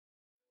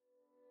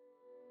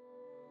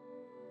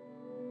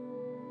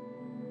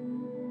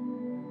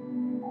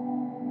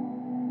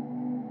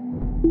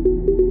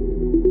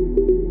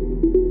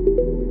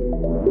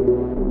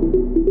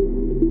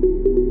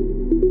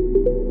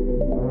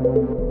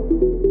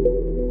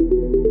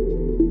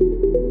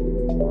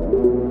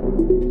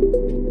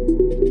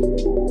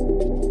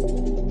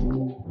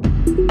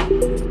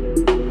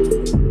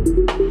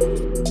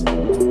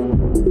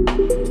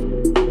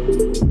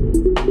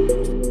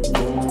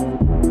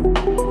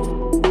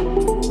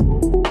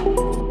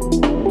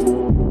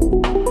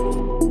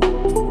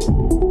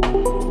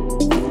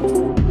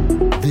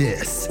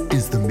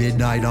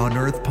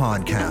Earth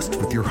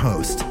podcast with your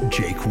host,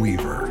 Jake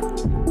Weaver.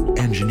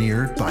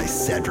 Engineered by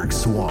Cedric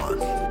Swan.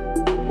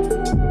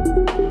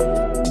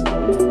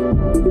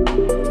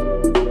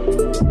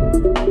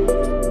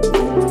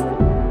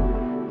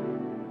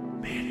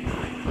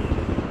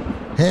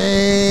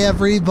 Hey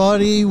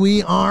everybody,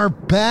 we are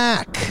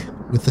back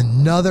with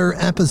another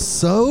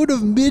episode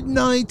of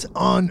Midnight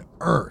on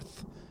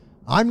Earth.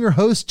 I'm your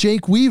host,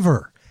 Jake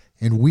Weaver,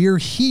 and we're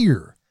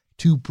here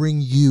to bring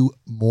you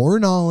more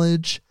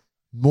knowledge,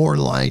 more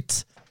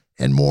light,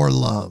 and more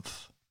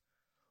love.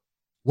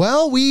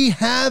 Well, we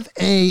have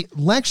a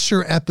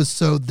lecture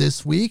episode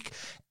this week,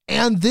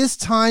 and this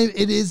time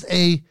it is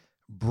a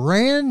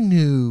brand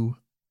new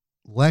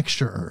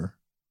lecturer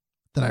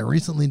that I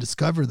recently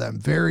discovered that I'm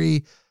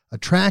very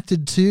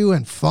attracted to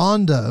and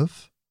fond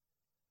of.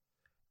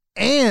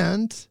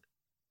 And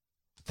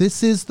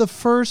this is the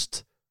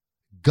first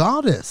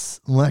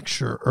goddess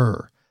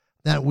lecturer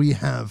that we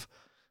have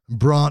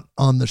brought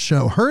on the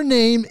show. Her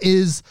name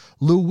is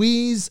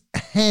Louise,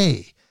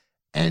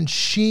 and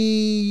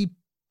she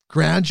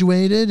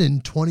graduated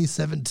in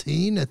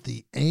 2017 at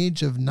the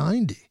age of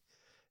 90.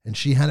 And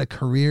she had a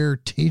career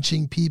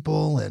teaching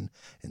people and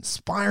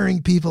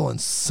inspiring people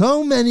and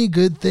so many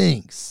good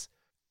things.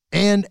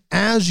 And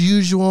as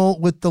usual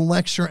with the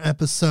lecture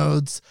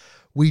episodes,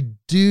 we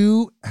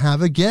do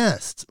have a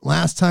guest.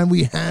 Last time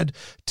we had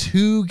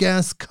 2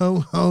 guest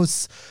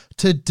co-hosts.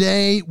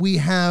 Today we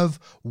have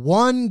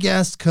 1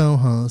 guest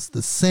co-host,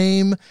 the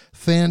same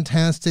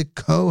fantastic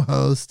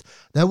co-host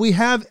that we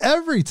have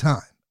every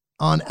time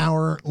on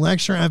our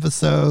lecture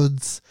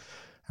episodes,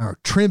 our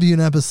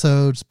Tribune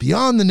episodes,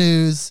 Beyond the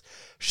News.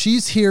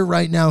 She's here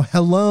right now.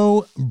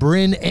 Hello,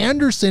 Bryn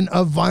Anderson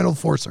of Vital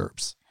Force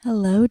Herbs.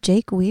 Hello,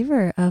 Jake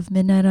Weaver of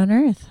Midnight on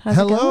Earth. How's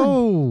it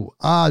going?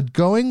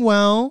 Going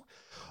well.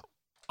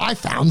 I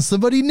found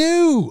somebody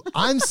new.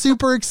 I'm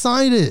super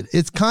excited.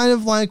 It's kind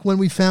of like when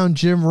we found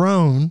Jim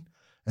Rohn,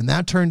 and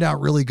that turned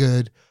out really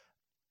good.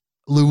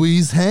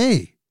 Louise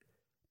Hay,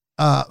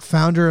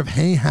 founder of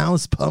Hay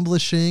House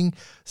Publishing,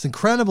 this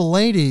incredible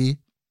lady.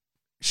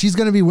 She's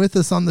going to be with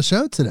us on the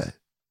show today.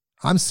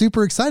 I'm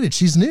super excited.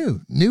 She's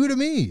new to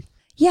me.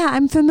 Yeah,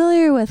 I'm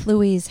familiar with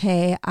Louise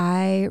Hay.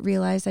 I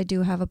realized I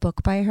do have a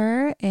book by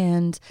her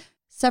and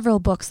several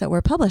books that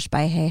were published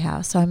by Hay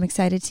House. So I'm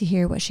excited to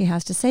hear what she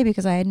has to say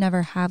because I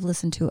never have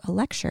listened to a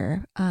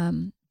lecture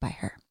by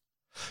her.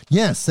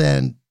 Yes,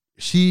 and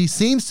she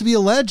seems to be a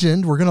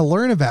legend. We're going to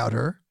learn about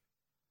her.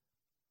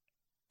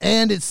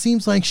 And it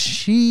seems like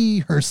she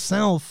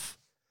herself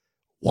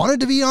wanted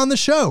to be on the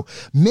show.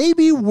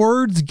 Maybe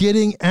word's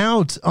getting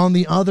out on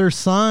the other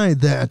side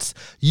that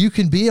you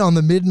can be on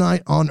the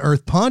Midnight on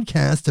Earth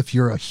podcast if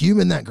you're a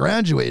human that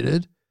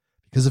graduated.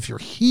 Because if you're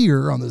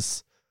here on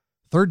this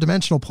third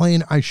dimensional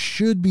plane, I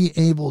should be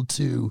able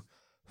to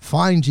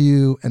find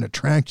you and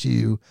attract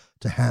you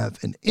to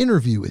have an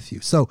interview with you.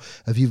 So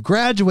if you've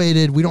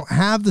graduated, we don't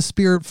have the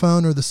spirit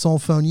phone or the soul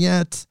phone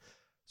yet.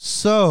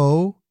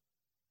 So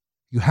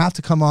you have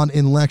to come on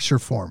in lecture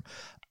form.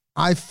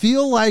 I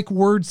feel like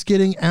word's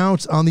getting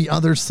out on the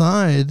other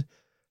side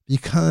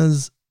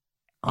because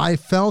I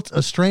felt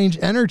a strange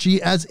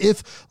energy as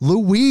if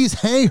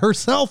Louise Hay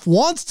herself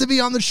wants to be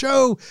on the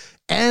show.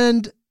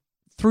 And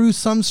through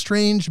some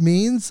strange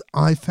means,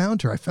 I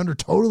found her. I found her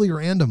totally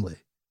randomly.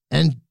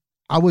 And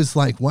I was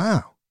like,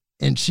 wow.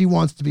 And she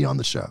wants to be on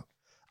the show.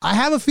 I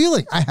have a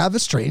feeling. I have a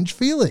strange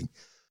feeling.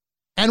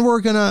 And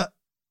we're going to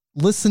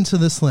listen to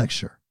this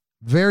lecture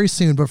very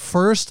soon. But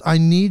first, I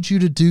need you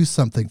to do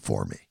something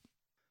for me.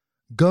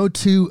 Go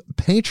to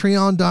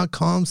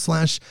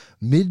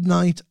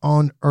patreon.com/Midnight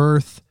on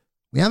Earth.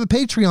 We have a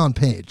Patreon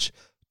page.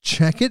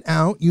 Check it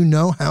out. You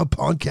know how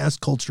podcast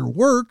culture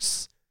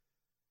works.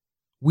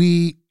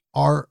 We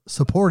are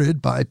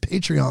supported by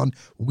Patreon,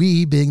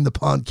 we being the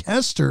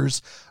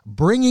podcasters,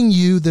 bringing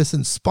you this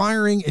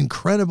inspiring,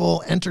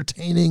 incredible,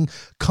 entertaining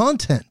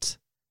content.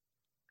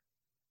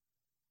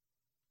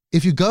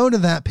 If you go to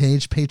that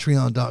page,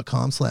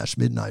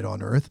 patreon.com/Midnight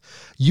on Earth,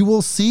 you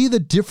will see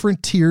the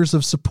different tiers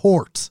of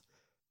support.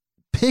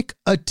 Pick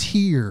a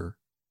tier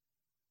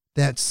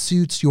that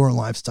suits your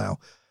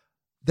lifestyle,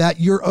 that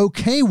you're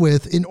okay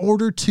with in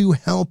order to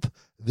help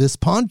this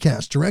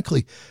podcast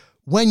directly.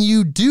 When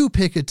you do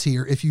pick a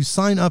tier, if you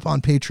sign up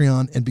on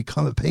Patreon and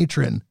become a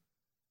patron,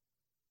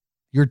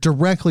 you're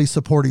directly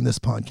supporting this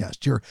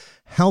podcast. You're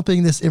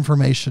helping this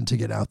information to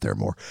get out there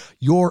more.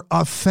 You're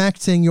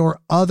affecting your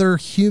other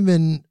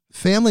human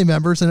family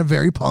members in a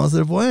very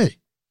positive way.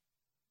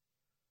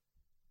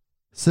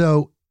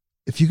 So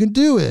if you can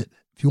do it,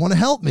 if you want to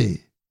help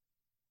me,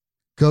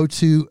 go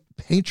to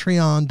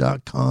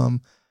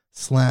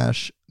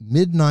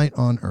patreon.com/Midnight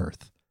on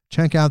Earth.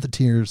 Check out the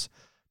tiers.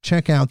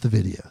 Check out the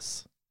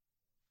videos.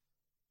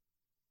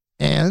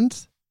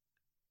 And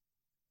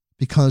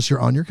because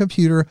you're on your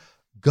computer,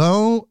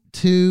 go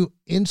to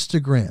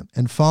Instagram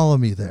and follow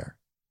me there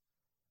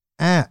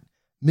at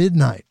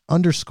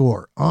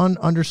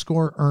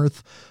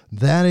midnight_on_earth.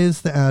 That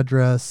is the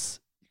address.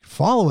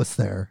 Follow us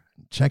there.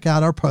 Check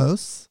out our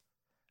posts.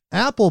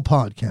 Apple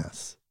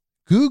Podcasts,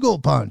 Google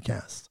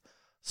Podcasts,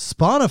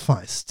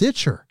 Spotify,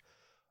 Stitcher,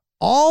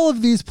 all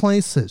of these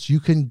places. You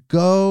can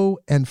go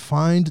and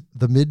find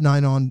the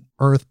Midnight on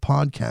Earth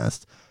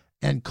podcast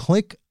and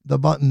click the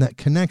button that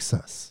connects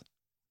us.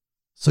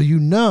 So you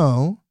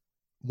know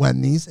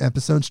when these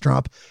episodes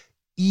drop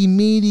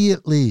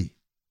immediately.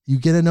 You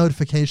get a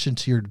notification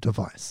to your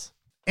device.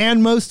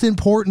 And most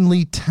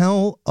importantly,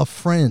 tell a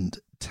friend,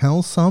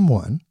 tell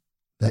someone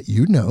that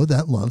you know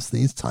that loves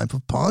these type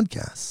of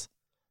podcasts.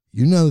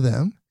 You know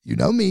them, you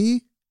know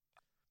me.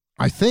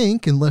 I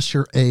think, unless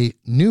you're a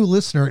new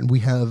listener, and we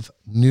have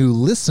new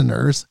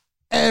listeners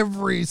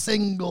every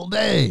single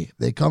day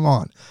they come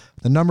on.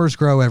 The numbers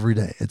grow every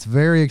day. It's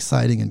very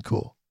exciting and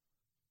cool.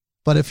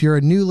 But if you're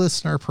a new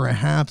listener,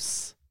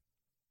 perhaps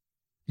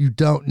you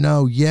don't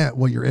know yet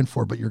what you're in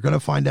for, but you're going to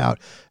find out.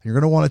 And you're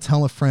going to want to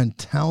tell a friend,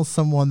 tell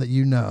someone that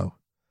you know.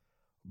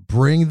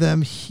 Bring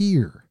them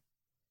here.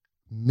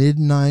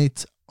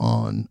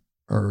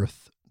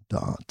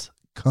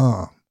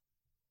 midnightonearth.com.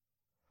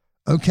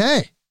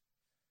 Okay.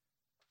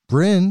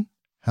 Bryn,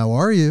 how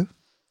are you?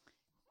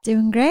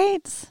 Doing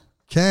great.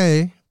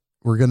 Okay.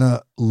 We're going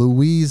to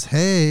Louise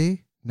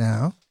Hay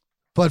now.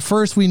 But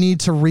first, we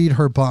need to read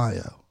her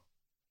bio.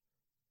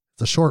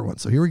 It's a short one,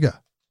 so here we go.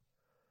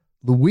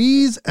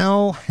 Louise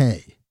L.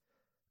 Hay,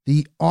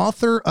 the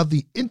author of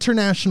the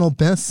international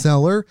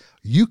bestseller,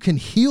 You Can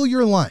Heal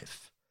Your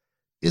Life,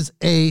 is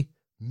a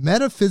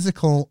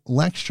metaphysical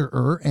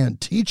lecturer and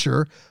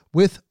teacher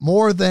with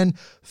more than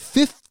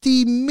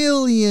 50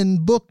 million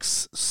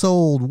books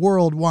sold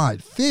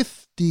worldwide.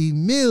 50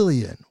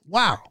 million.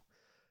 Wow.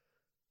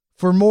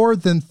 For more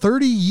than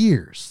 30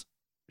 years,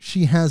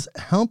 she has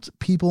helped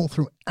people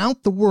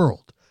throughout the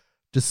world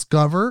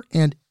discover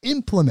and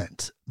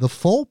implement the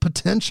full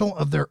potential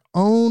of their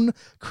own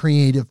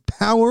creative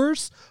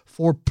powers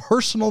for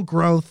personal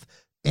growth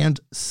and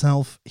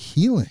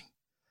self-healing.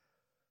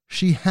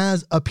 She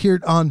has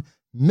appeared on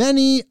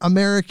many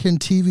American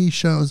TV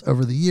shows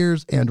over the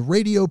years and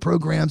radio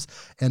programs,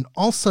 and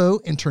also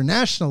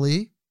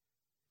internationally.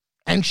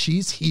 And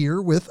she's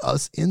here with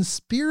us in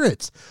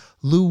spirit.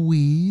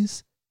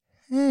 Louise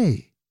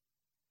Hay.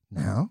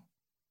 Now.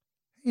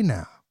 Hey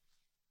now.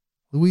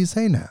 Louise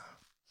Hay now.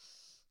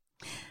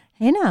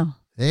 Hey now.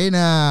 Hey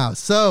now.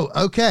 So,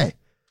 okay.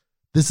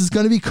 This is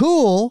going to be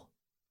cool.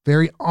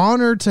 Very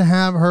honored to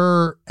have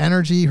her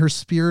energy, her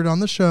spirit on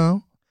the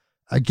show.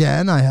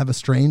 Again, I have a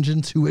strange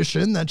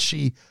intuition that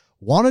she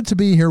wanted to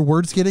be here.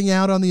 Word's getting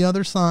out on the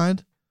other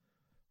side.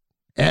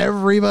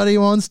 Everybody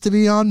wants to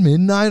be on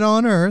Midnight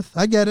on Earth.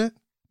 I get it.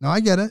 No, I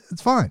get it.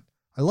 It's fine.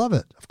 I love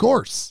it. Of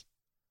course.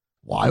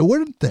 Why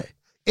wouldn't they?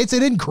 It's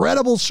an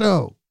incredible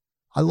show.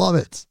 I love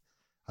it.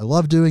 I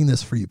love doing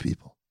this for you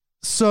people.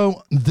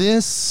 So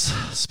this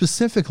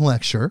specific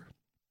lecture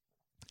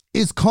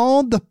is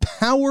called The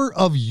Power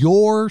of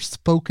Your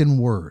Spoken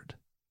Word.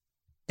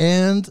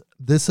 And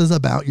this is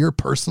about your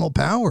personal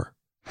power,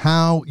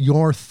 how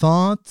your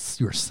thoughts,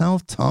 your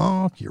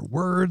self-talk, your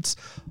words,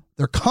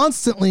 they're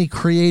constantly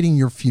creating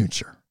your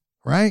future,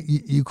 right?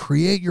 You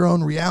create your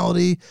own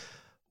reality.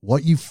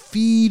 What you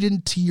feed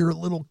into your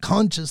little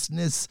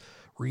consciousness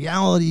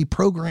reality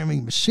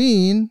programming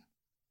machine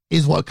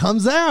is what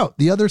comes out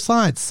the other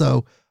side.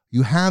 So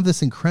you have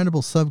this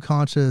incredible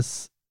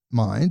subconscious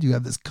mind. You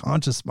have this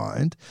conscious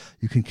mind.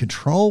 You can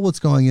control what's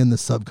going in the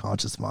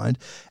subconscious mind,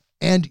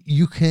 and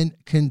you can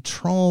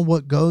control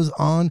what goes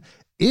on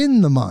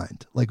in the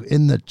mind, like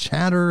in the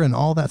chatter and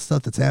all that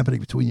stuff that's happening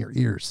between your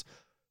ears.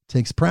 It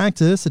takes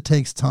practice. It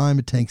takes time.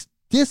 It takes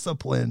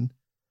discipline,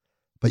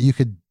 but you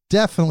could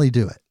definitely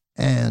do it.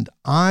 And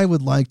I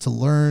would like to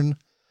learn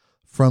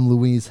from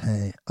Louise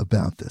Hay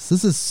about this.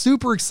 This is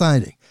super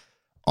exciting.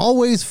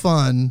 Always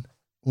fun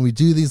when we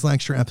do these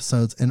lecture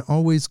episodes, and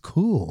always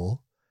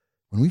cool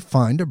when we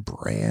find a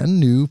brand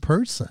new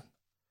person.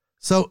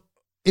 So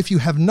if you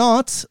have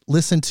not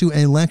listened to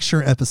a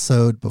lecture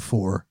episode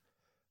before,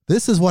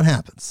 this is what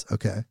happens,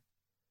 okay?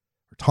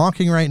 We're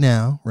talking right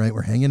now, right?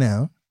 We're hanging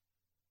out.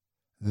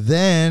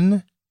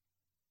 Then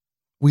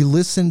we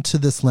listen to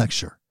this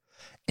lecture.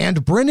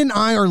 And Bryn and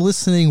I are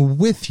listening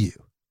with you.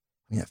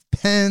 We have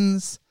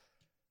pens.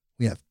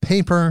 We have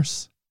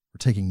papers. We're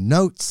taking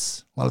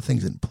notes. A lot of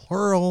things in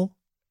plural.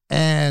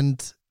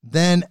 And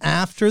then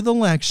after the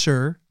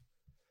lecture,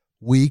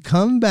 we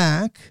come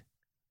back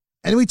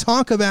and we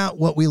talk about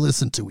what we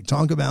listened to. We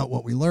talk about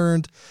what we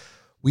learned.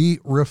 We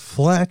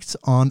reflect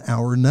on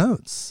our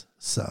notes.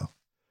 So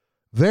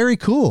very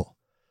cool.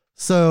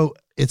 So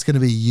it's going to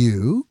be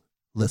you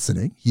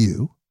listening,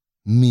 you,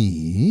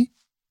 me,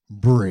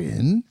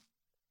 Bryn,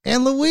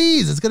 and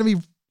Louise. It's going to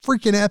be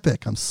freaking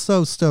epic. I'm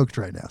so stoked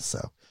right now.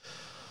 So,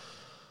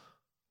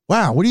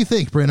 wow. What do you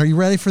think, Bryn? Are you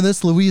ready for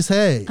this? Louise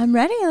Hay. I'm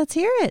ready. Let's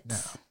hear it. No.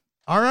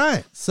 All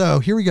right. So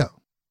here we go.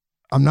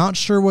 I'm not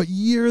sure what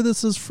year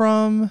this is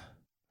from.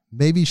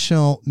 Maybe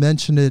she'll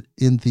mention it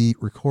in the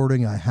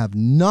recording. I have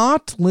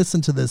not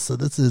listened to this, so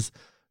this is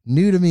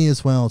new to me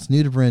as well. It's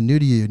new to Bryn, new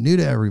to you, new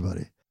to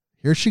everybody.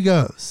 Here she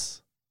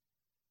goes.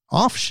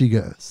 Off she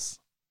goes.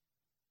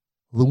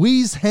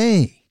 Louise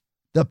Hay,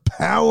 The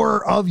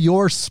Power of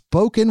Your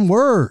Spoken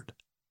Word.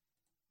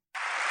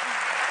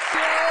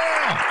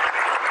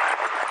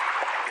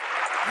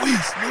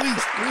 Louise.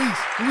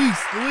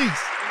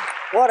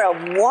 What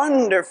a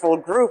wonderful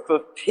group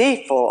of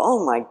people.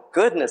 Oh my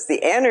goodness,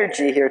 the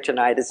energy here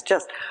tonight is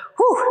just,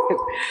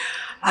 whew.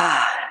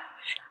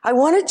 I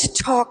wanted to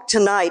talk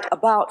tonight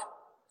about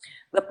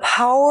the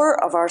power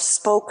of our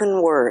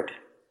spoken word.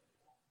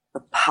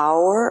 The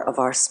power of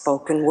our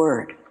spoken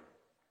word.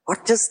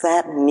 What does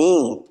that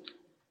mean?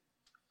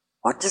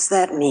 What does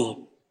that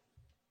mean?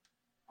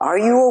 Are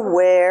you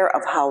aware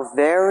of how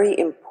very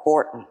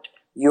important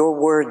your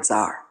words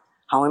are?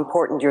 How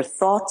important your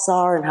thoughts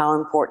are and how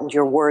important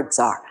your words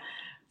are?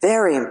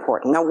 Very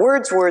important. Now,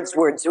 words.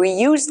 We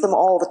use them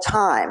all the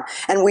time,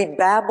 and we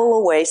babble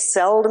away,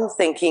 seldom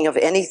thinking of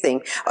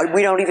anything.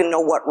 We don't even know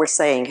what we're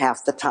saying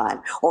half the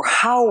time, or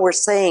how we're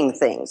saying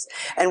things.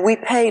 And we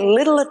pay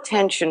little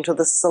attention to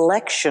the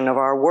selection of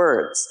our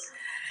words.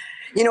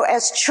 You know,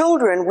 as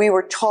children, we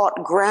were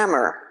taught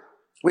grammar.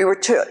 We were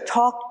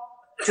taught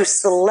to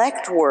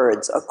select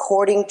words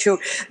according to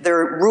the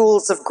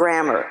rules of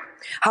grammar.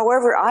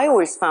 However, I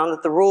always found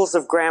that the rules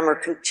of grammar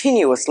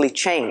continuously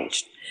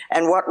changed.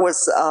 And what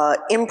was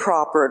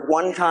improper at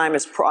one time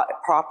is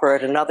proper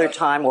at another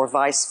time, or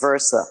vice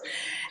versa.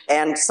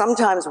 And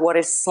sometimes what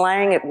is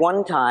slang at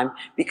one time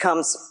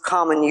becomes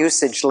common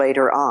usage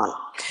later on.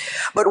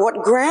 But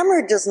what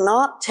grammar does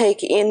not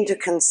take into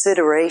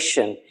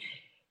consideration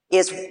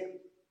is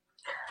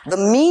the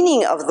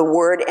meaning of the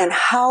word and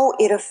how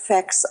it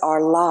affects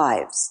our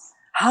lives.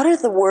 How do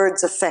the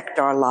words affect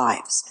our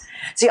lives?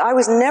 See, I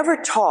was never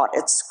taught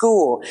at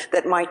school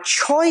that my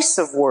choice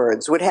of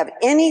words would have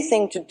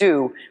anything to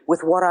do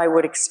with what I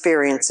would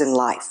experience in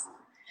life.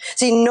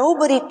 See,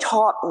 nobody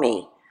taught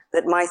me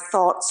that my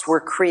thoughts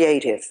were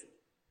creative,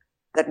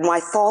 that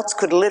my thoughts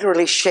could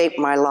literally shape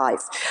my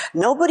life.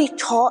 Nobody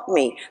taught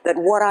me that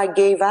what I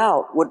gave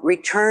out would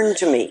return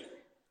to me.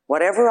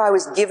 Whatever I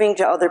was giving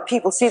to other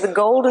people. See, the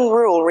golden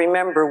rule,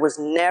 remember, was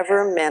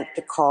never meant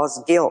to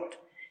cause guilt.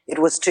 It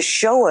was to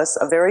show us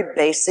a very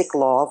basic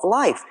law of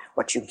life.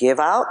 What you give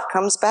out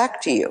comes back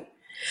to you.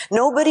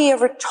 Nobody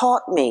ever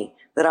taught me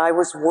that I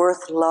was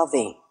worth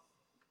loving.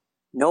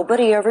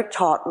 Nobody ever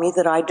taught me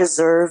that I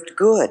deserved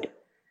good.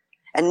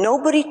 And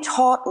nobody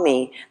taught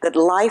me that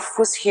life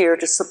was here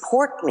to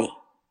support me.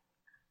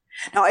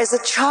 Now, as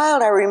a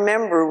child, I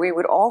remember we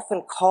would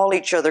often call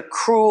each other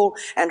cruel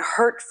and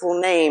hurtful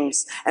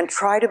names and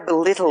try to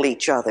belittle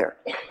each other.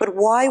 But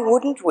why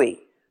wouldn't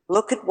we?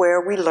 Look at where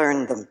we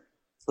learned them.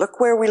 Look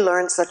where we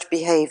learned such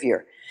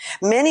behavior.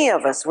 Many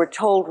of us were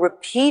told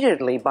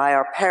repeatedly by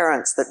our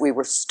parents that we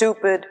were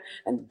stupid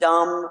and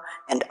dumb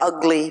and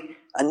ugly,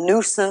 a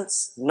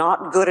nuisance,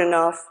 not good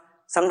enough.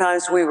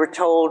 Sometimes we were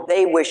told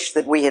they wished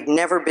that we had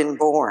never been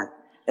born,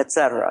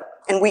 etc.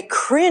 And we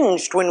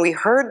cringed when we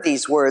heard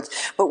these words,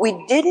 but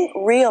we didn't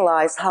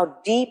realize how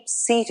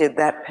deep-seated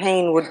that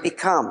pain would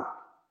become.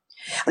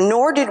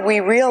 Nor did we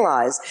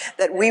realize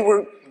that we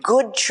were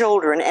good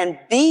children, and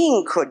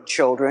being good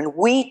children,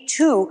 we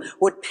too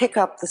would pick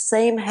up the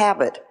same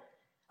habit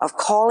of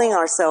calling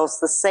ourselves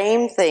the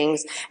same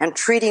things and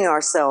treating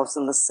ourselves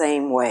in the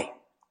same way.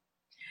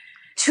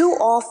 Too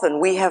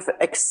often we have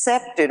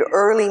accepted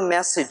early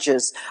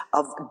messages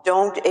of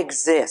don't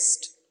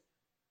exist,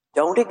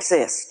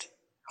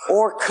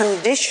 or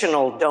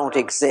conditional don't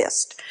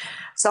exist.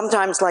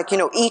 Sometimes like,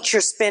 eat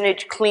your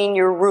spinach, clean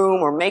your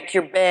room, or make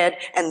your bed,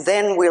 and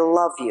then we'll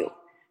love you.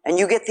 And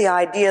you get the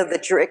idea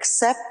that you're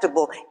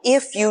acceptable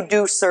if you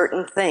do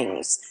certain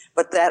things.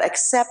 But that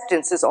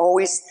acceptance is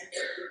always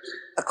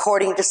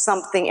according to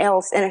something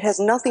else, and it has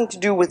nothing to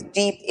do with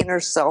deep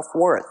inner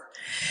self-worth.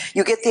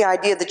 You get the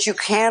idea that you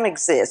can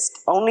exist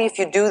only if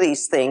you do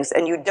these things,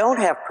 and you don't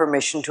have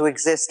permission to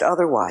exist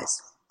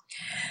otherwise.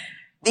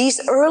 These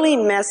early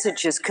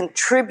messages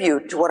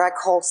contribute to what I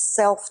call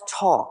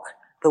self-talk,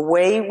 the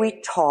way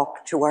we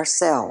talk to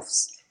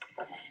ourselves.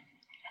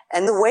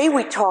 And the way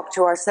we talk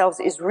to ourselves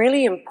is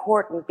really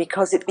important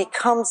because it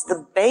becomes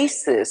the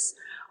basis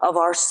of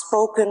our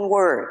spoken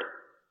word.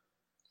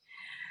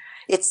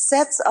 It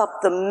sets up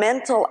the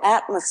mental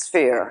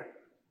atmosphere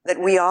that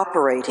we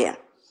operate in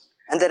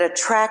and that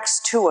attracts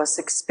to us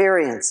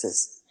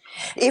experiences.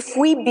 If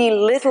we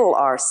belittle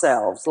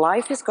ourselves,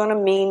 life is going to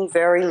mean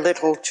very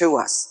little to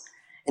us.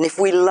 And if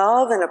we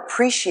love and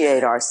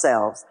appreciate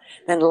ourselves,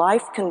 then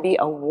life can be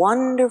a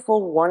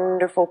wonderful,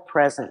 wonderful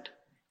present.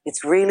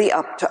 It's really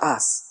up to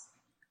us.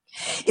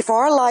 If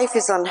our life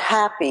is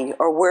unhappy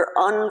or we're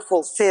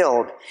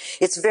unfulfilled,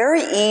 it's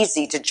very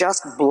easy to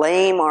just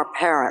blame our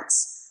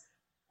parents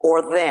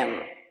or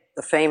them,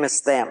 the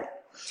famous them,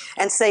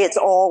 and say it's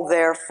all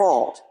their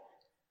fault.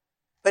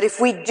 But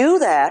if we do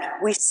that,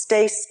 we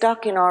stay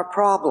stuck in our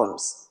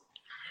problems.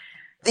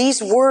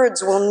 These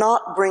words will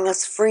not bring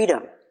us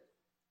freedom.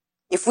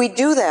 If we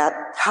do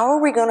that, how are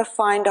we going to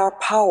find our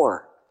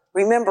power?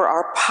 Remember,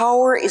 our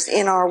power is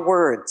in our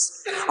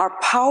words. Our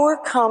power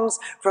comes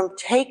from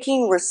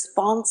taking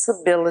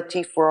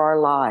responsibility for our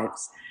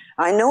lives.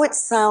 I know it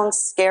sounds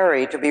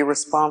scary to be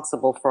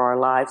responsible for our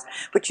lives,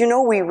 but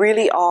we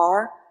really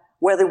are,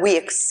 whether we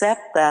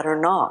accept that or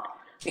not.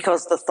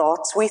 because the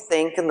thoughts we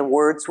think and the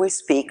words we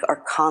speak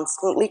are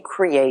constantly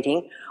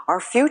creating our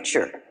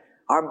future.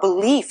 Our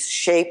beliefs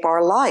shape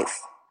our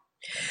life.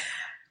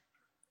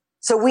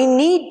 So we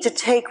need to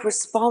take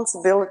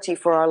responsibility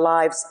for our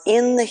lives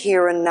in the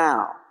here and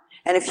now.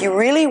 And if you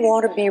really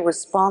want to be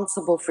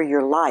responsible for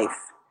your life,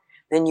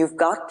 then you've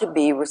got to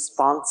be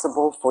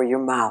responsible for your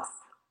mouth.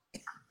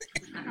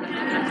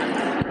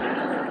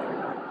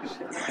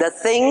 The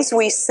things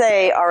we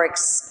say are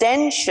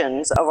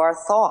extensions of our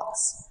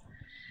thoughts.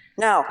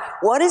 Now,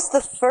 what is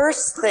the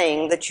first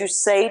thing that you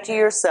say to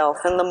yourself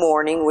in the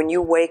morning when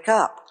you wake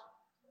up?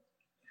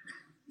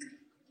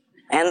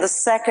 And the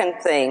second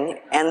thing,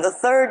 and the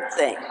third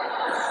thing.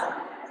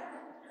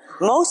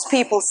 Most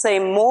people say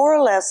more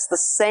or less the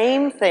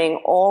same thing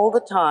all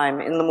the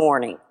time in the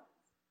morning.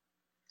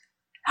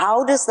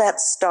 How does that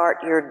start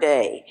your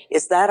day?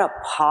 Is that a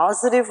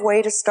positive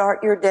way to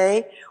start your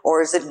day,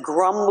 or is it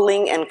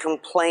grumbling and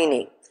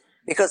complaining?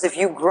 Because if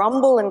you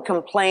grumble and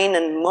complain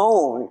and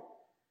moan,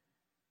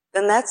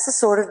 then that's the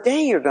sort of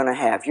day you're going to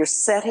have. You're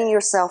setting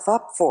yourself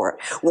up for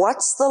it.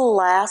 What's the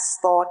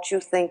last thought you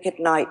think at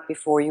night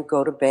before you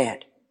go to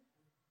bed?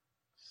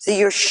 See,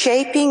 you're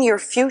shaping your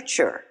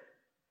future.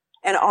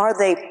 And are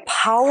they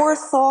power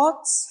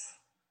thoughts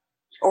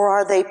or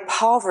are they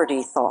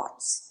poverty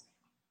thoughts?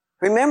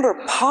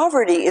 Remember,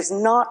 poverty is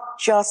not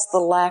just the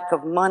lack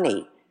of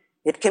money.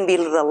 It can be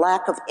the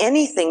lack of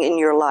anything in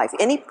your life,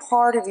 any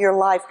part of your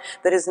life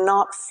that is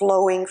not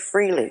flowing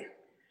freely.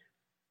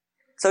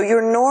 So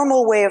your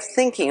normal way of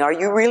thinking, are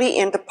you really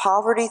into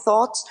poverty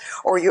thoughts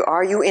or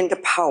are you into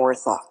power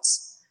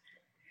thoughts?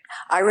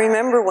 I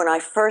remember when I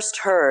first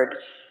heard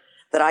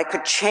that I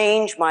could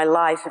change my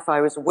life if I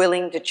was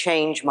willing to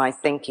change my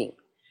thinking.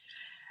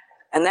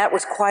 And that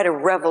was quite a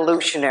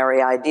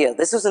revolutionary idea.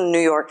 This was in New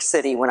York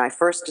City when I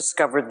first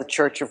discovered the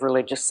Church of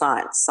Religious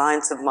Science,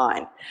 Science of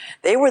Mind.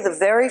 They were the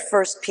very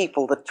first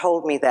people that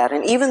told me that.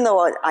 And even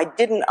though I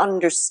didn't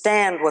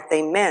understand what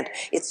they meant,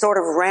 it sort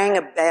of rang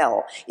a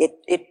bell.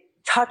 It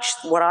touched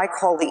what I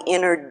call the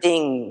inner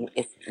ding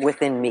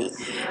within me.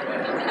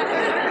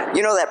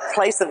 You know, that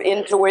place of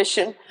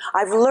intuition?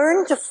 I've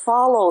learned to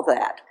follow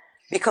that,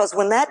 because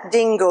when that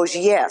ding goes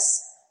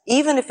yes,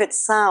 even if it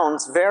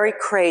sounds very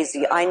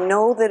crazy, I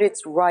know that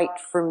it's right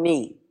for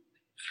me.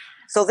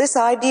 So this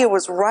idea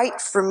was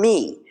right for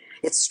me.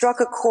 It struck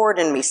a chord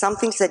in me.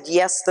 Something said,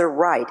 yes, they're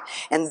right.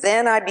 And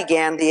then I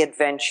began the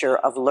adventure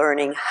of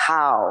learning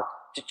how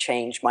to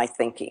change my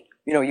thinking.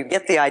 You know, you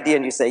get the idea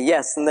and you say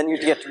yes, and then you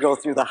get to go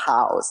through the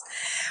hows.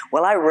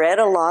 Well, I read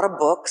a lot of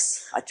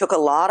books, I took a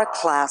lot of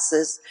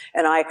classes,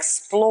 and I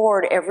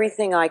explored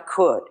everything I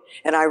could.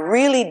 And I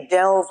really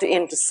delved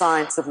into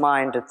Science of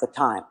Mind at the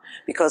time,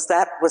 because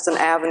that was an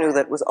avenue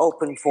that was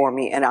open for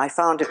me, and I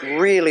found it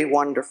really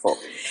wonderful.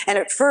 And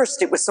at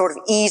first, it was sort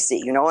of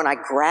easy, you know, and I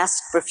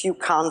grasped a few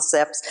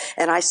concepts,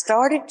 and I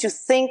started to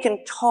think and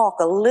talk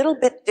a little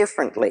bit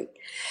differently.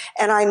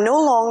 And I no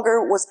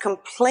longer was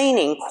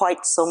complaining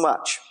quite so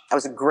much. I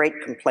was a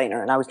great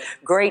complainer, and I was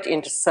great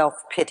into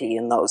self-pity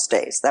in those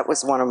days. That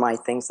was one of my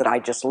things that I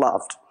just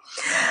loved.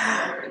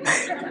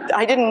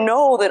 I didn't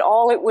know that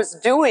all it was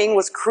doing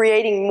was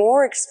creating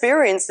more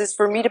experiences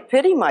for me to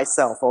pity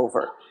myself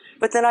over.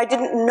 But then I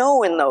didn't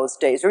know in those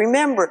days.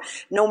 Remember,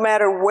 no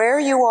matter where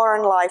you are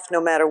in life, no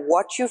matter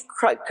what you've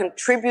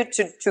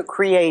contributed to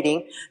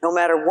creating, no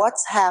matter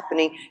what's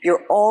happening,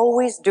 you're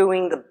always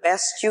doing the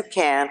best you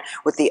can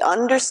with the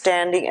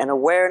understanding and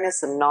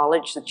awareness and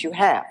knowledge that you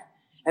have.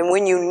 And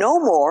when you know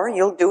more,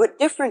 you'll do it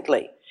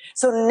differently.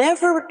 So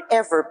never,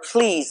 ever,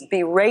 please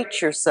berate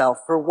yourself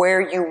for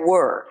where you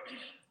were,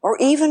 or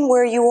even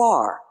where you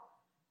are.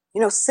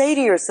 You know, say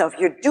to yourself,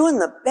 you're doing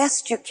the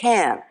best you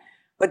can.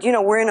 But, you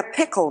know, we're in a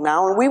pickle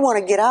now, and we want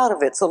to get out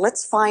of it. So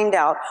let's find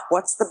out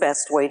what's the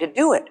best way to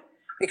do it.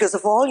 Because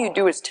if all you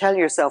do is tell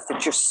yourself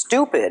that you're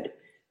stupid,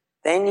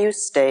 then you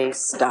stay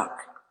stuck.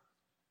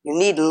 You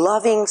need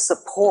loving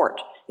support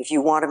if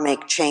you want to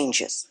make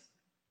changes.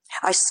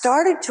 I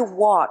started to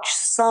watch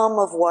some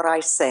of what I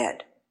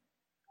said.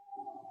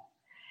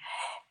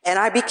 And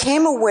I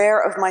became aware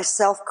of my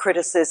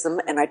self-criticism,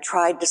 and I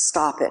tried to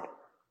stop it.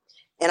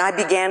 And I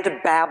began to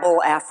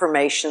babble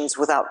affirmations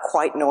without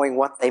quite knowing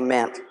what they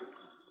meant.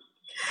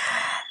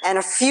 And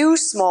a few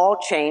small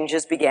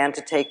changes began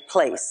to take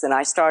place. And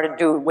I started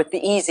doing with the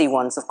easy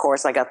ones, of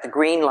course. I got the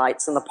green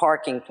lights in the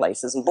parking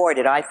places. And boy,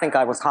 did I think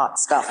I was hot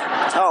stuff.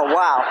 Oh,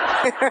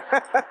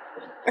 wow.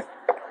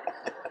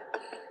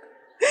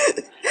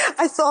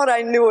 I thought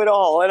I knew it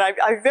all, and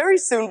I very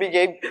soon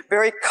became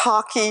very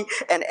cocky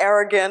and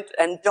arrogant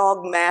and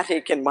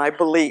dogmatic in my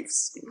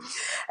beliefs,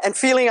 and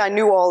feeling I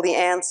knew all the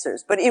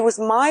answers. But it was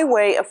my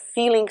way of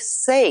feeling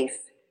safe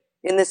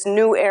in this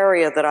new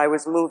area that I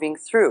was moving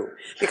through.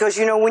 Because,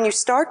 you know, when you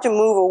start to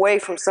move away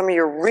from some of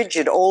your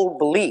rigid old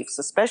beliefs,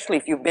 especially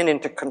if you've been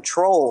into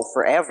control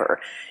forever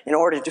in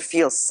order to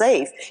feel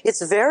safe,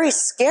 it's very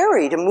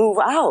scary to move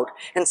out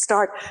and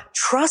start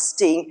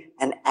trusting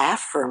an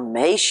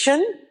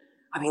affirmation.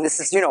 I mean, this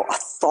is, a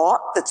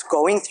thought that's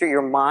going through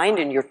your mind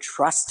and you're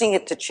trusting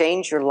it to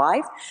change your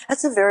life.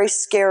 That's a very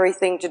scary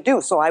thing to do.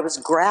 So I was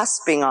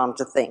grasping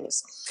onto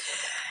things.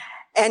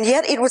 And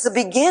yet it was a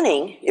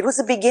beginning. It was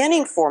a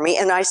beginning for me,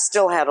 and I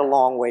still had a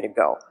long way to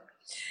go.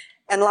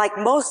 And like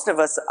most of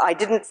us, I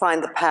didn't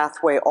find the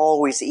pathway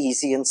always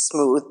easy and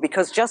smooth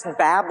because just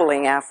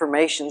babbling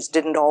affirmations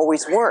didn't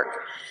always work.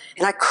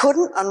 And I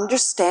couldn't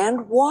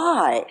understand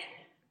why.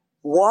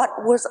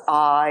 What was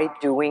I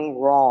doing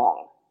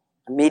wrong?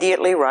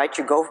 Immediately, right,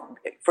 you go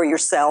for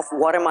yourself,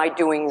 what am I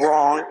doing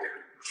wrong?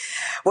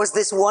 Was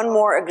this one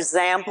more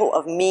example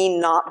of me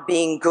not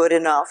being good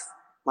enough?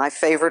 My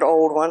favorite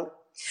old one.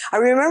 I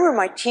remember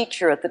my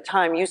teacher at the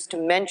time used to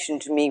mention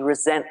to me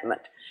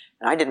resentment,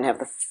 and I didn't have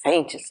the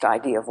faintest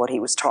idea of what he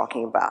was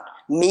talking about.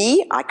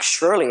 Me?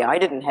 Surely I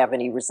didn't have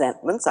any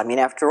resentments. I mean,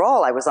 after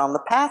all, I was on the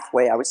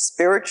pathway. I was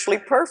spiritually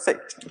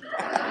perfect.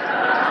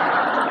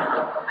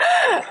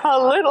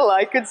 How little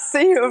I could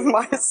see of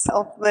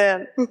myself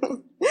then.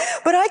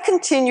 But I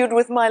continued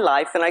with my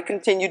life, and I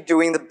continued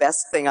doing the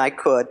best thing I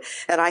could.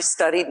 And I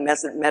studied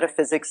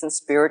metaphysics and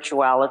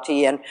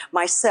spirituality and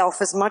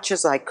myself as much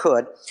as I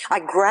could. I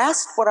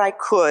grasped what I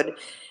could,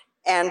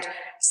 and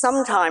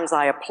sometimes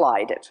I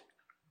applied it.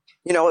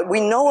 We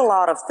know a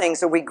lot of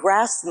things, or we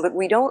grasp them, but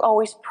we don't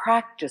always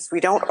practice. We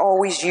don't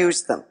always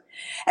use them.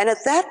 And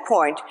at that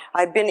point,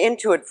 I'd been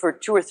into it for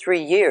 2 or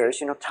 3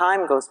 years.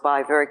 Time goes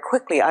by very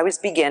quickly. I was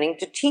beginning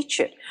to teach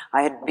it.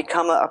 I had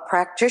become a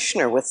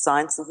practitioner with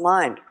Science of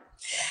Mind.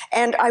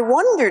 And I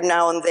wondered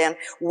now and then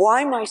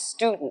why my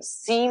students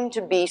seemed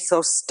to be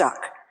so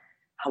stuck.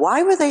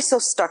 Why were they so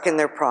stuck in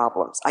their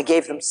problems? I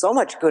gave them so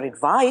much good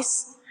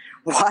advice.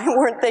 Why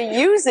weren't they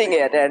using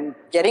it and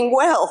getting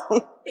well?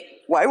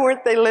 Why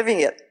weren't they living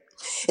it?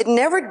 It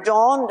never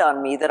dawned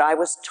on me that I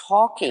was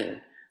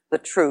talking the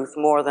truth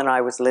more than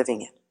I was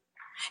living it.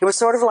 It was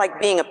sort of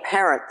like being a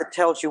parent that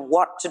tells you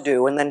what to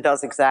do and then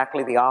does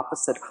exactly the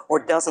opposite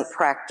or doesn't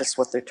practice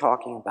what they're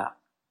talking about.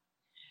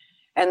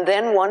 And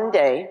then one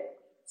day,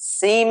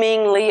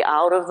 seemingly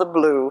out of the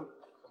blue,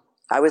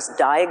 I was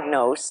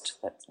diagnosed,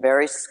 that's a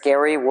very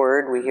scary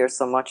word we hear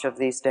so much of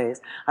these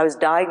days. I was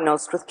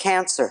diagnosed with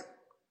cancer.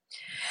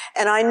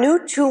 And I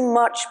knew too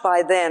much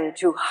by then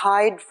to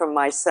hide from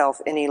myself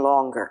any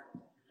longer.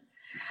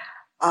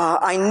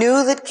 I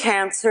knew that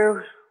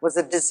cancer was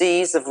a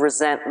disease of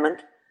resentment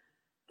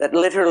that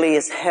literally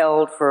is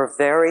held for a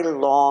very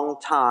long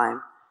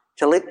time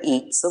till it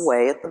eats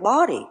away at the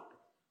body.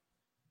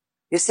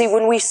 You see,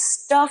 when we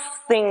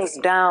stuff things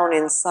down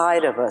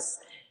inside of us,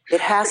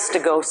 it has to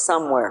go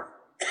somewhere.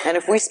 And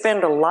if we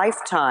spend a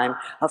lifetime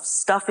of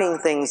stuffing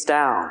things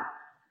down,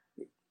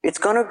 it's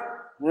going to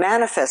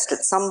manifest at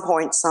some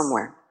point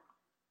somewhere.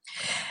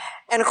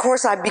 And of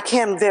course, I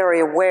became very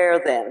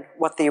aware then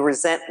what the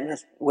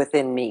resentment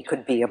within me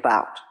could be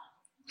about.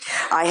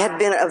 I had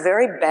been a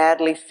very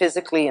badly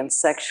physically and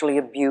sexually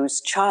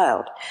abused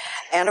child.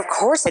 And of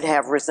course I'd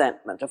have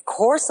resentment. Of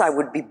course I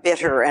would be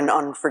bitter and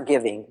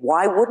unforgiving.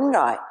 Why wouldn't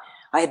I?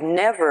 I had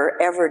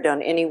never, ever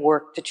done any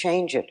work to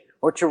change it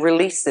or to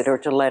release it or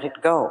to let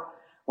it go.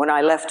 When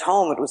I left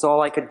home, it was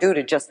all I could do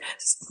to just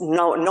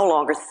no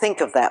longer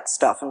think of that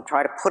stuff and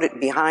try to put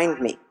it behind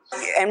me.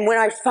 And when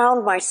I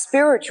found my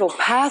spiritual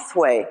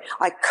pathway,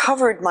 I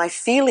covered my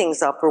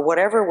feelings up or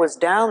whatever was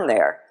down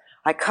there.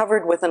 I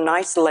covered with a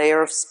nice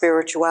layer of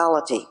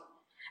spirituality.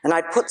 And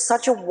I'd put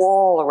such a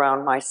wall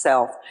around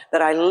myself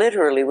that I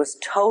literally was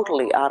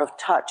totally out of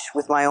touch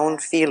with my own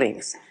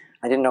feelings.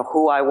 I didn't know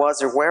who I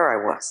was or where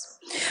I was.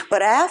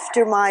 But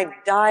after my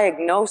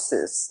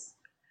diagnosis,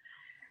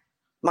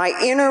 my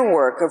inner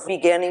work of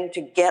beginning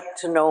to get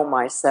to know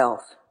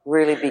myself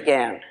really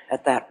began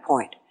at that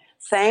point.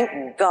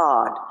 Thank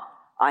God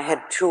I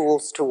had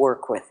tools to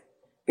work with.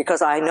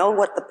 Because I know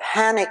what the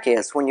panic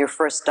is when you're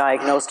first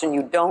diagnosed and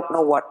you don't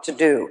know what to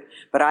do.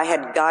 But I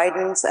had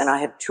guidance and I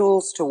had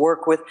tools to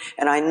work with,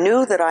 and I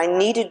knew that I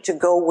needed to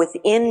go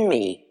within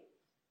me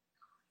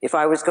if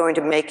I was going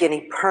to make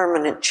any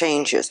permanent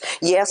changes.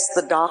 Yes,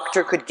 the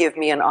doctor could give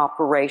me an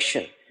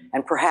operation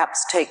and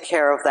perhaps take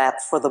care of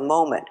that for the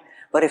moment.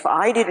 But if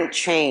I didn't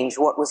change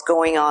what was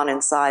going on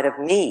inside of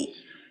me,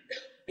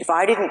 if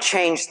I didn't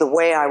change the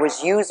way I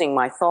was using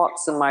my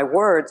thoughts and my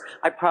words,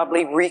 I'd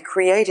probably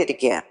recreate it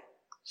again.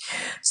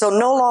 So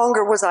no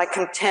longer was I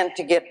content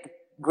to get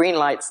green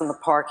lights in the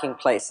parking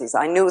places.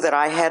 I knew that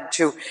I had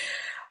to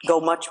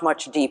go much,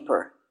 much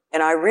deeper.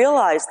 And I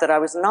realized that I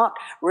was not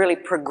really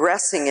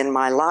progressing in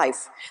my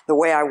life the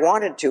way I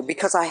wanted to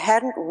because I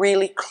hadn't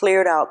really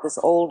cleared out this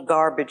old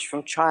garbage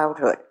from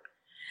childhood.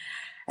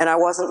 And I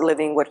wasn't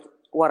living with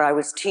what I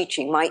was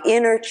teaching. My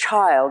inner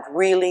child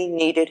really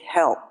needed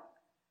help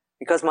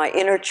because my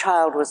inner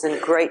child was in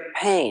great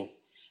pain.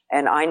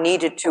 And I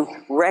needed to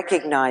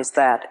recognize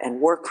that and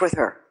work with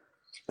her.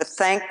 But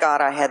thank God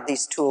I had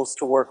these tools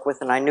to work with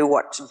and I knew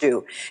what to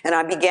do. And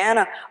I began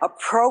a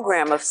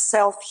program of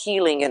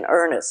self-healing in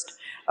earnest.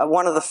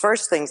 One of the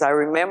first things I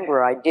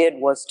remember I did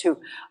was to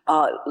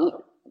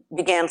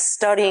began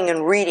studying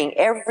and reading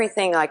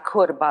everything I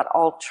could about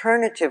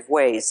alternative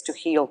ways to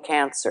heal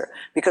cancer,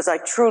 because I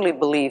truly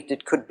believed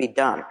it could be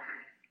done.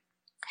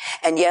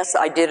 And yes,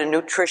 I did a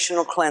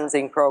nutritional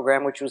cleansing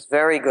program, which was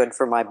very good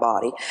for my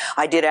body.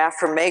 I did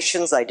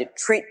affirmations, I did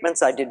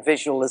treatments, I did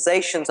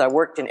visualizations, I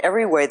worked in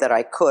every way that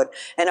I could.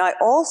 And I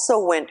also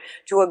went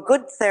to a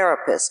good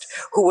therapist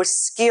who was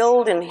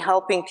skilled in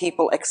helping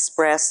people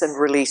express and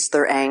release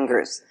their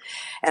angers.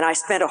 And I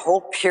spent a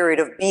whole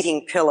period of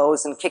beating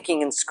pillows and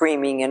kicking and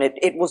screaming, and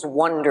it was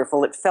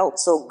wonderful. It felt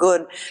so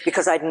good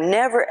because I'd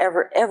never,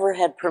 ever, ever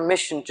had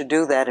permission to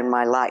do that in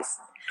my life.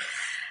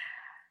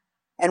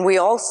 And we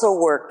also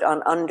worked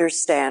on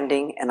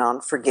understanding and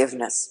on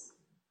forgiveness.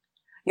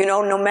 You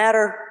know, no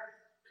matter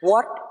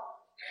what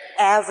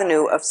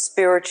avenue of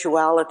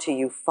spirituality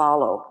you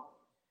follow,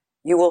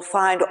 you will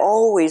find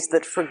always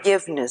that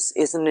forgiveness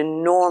is an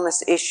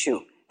enormous issue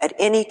at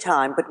any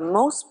time, but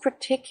most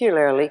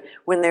particularly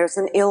when there's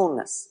an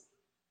illness.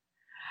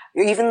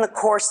 Even the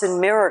Course in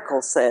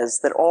Miracles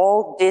says that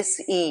all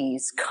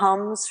dis-ease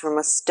comes from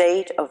a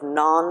state of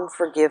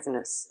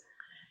non-forgiveness.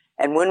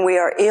 And when we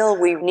are ill,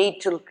 we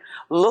need to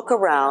look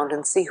around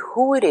and see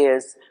who it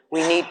is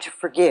we need to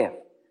forgive.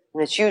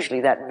 And it's usually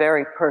that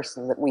very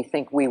person that we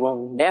think we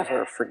will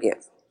never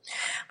forgive.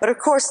 But of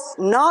course,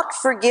 not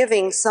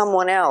forgiving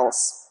someone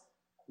else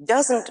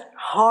doesn't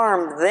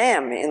harm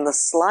them in the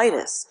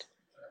slightest,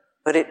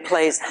 but it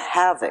plays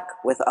havoc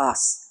with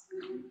us.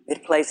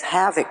 It plays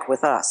havoc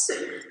with us.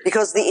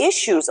 Because the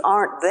issues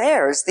aren't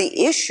theirs,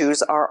 the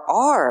issues are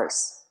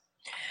ours.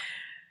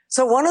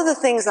 So one of the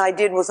things I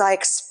did was I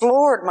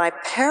explored my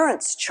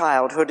parents'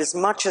 childhood as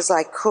much as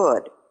I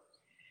could.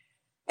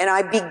 And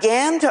I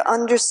began to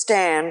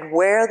understand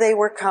where they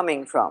were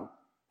coming from.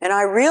 And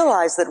I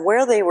realized that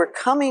where they were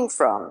coming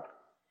from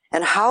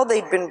and how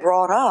they'd been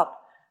brought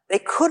up, they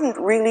couldn't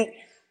really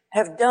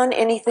have done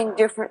anything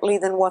differently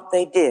than what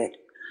they did.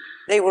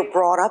 They were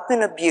brought up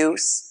in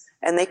abuse,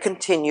 and they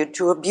continued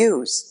to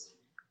abuse.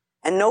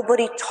 And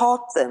nobody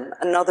taught them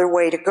another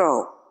way to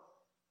go.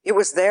 It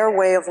was their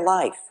way of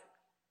life.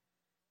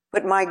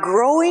 But my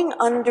growing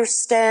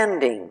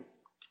understanding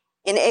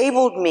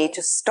enabled me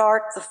to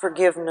start the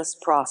forgiveness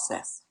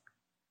process.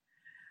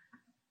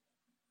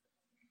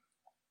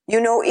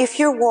 You know, if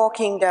you're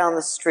walking down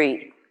the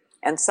street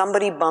and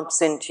somebody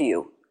bumps into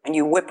you and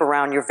you whip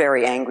around, you're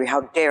very angry,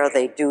 how dare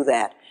they do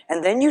that?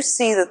 And then you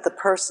see that the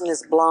person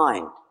is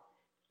blind.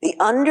 The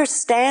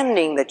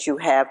understanding that you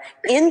have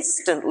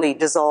instantly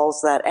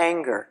dissolves that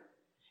anger.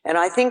 And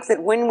I think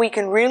that when we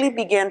can really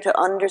begin to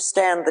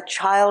understand the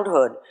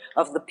childhood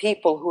of the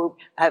people who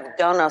have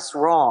done us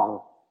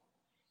wrong,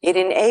 it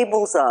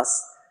enables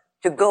us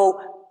to go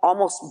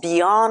almost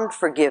beyond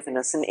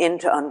forgiveness and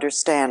into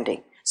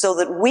understanding, so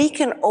that we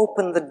can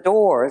open the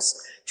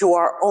doors to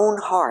our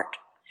own heart.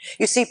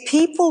 You see,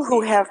 people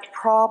who have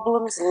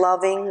problems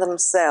loving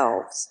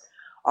themselves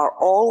are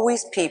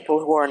always people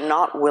who are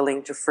not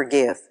willing to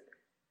forgive,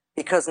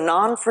 because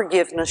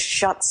non-forgiveness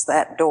shuts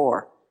that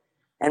door.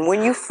 And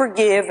when you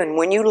forgive and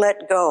when you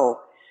let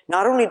go,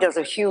 not only does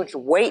a huge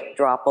weight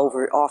drop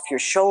off your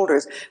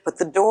shoulders, but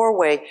the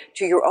doorway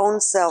to your own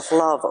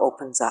self-love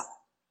opens up.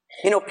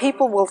 You know,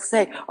 people will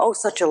say, oh,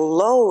 such a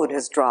load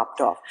has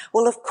dropped off.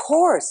 Well, of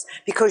course,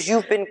 because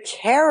you've been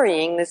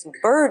carrying this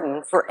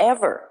burden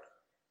forever.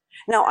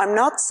 Now, I'm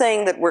not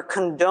saying that we're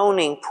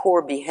condoning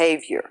poor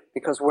behavior,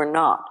 because we're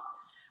not.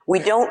 We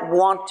don't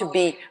want to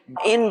be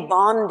in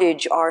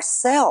bondage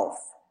ourselves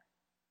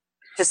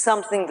to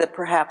something that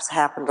perhaps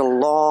happened a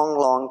long,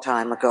 long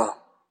time ago.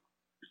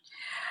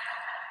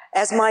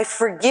 As my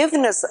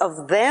forgiveness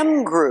of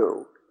them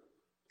grew,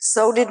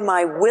 so did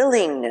my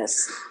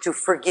willingness to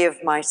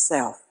forgive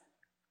myself.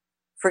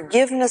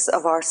 Forgiveness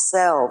of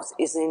ourselves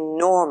is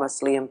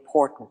enormously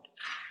important.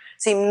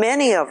 See,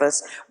 many of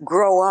us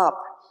grow up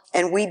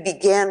and we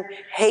begin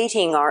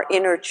hating our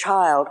inner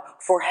child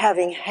for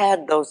having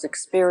had those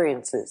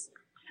experiences.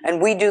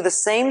 And we do the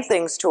same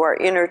things to our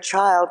inner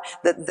child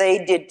that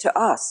they did to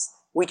us.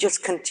 We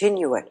just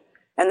continue it.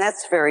 And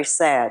that's very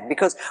sad,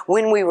 because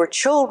when we were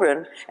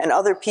children and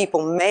other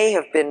people may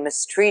have been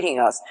mistreating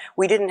us,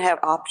 we didn't have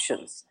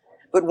options.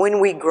 But when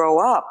we grow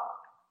up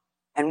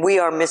and we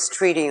are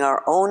mistreating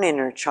our own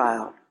inner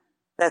child,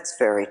 that's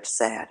very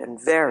sad and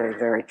very,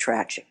 very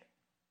tragic.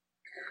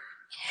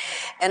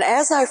 And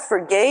as I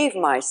forgave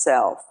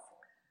myself,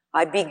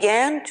 I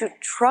began to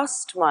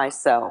trust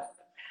myself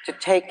to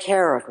take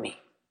care of me.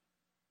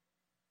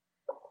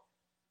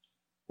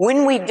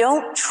 When we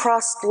don't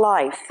trust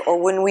life, or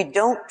when we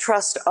don't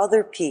trust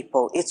other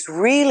people, it's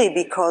really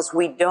because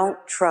we don't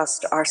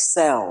trust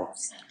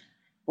ourselves.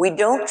 We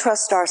don't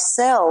trust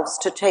ourselves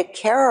to take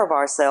care of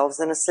ourselves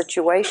in a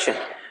situation.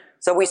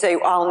 So we say,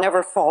 I'll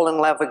never fall in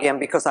love again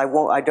because I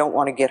don't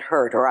want to get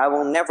hurt, or I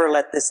will never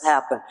let this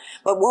happen.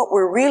 But what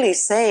we're really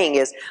saying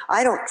is,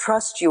 I don't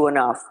trust you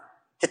enough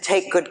to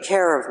take good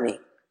care of me,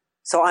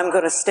 so I'm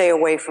going to stay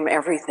away from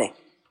everything.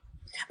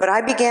 But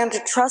I began to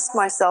trust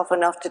myself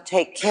enough to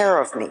take care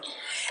of me.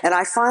 And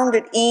I found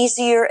it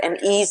easier and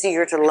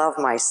easier to love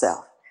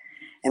myself.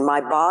 And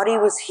my body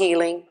was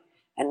healing,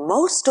 And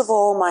most of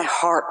all, my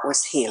heart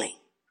was healing.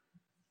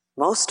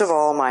 Most of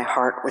all, my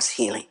heart was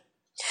healing.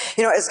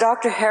 You know, as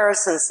Dr.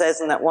 Harrison says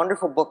in that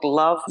wonderful book,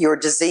 Love Your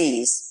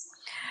Disease,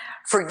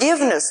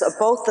 forgiveness of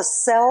both the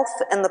self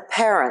and the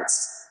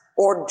parents,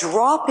 or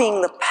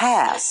dropping the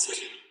past,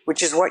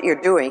 which is what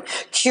you're doing,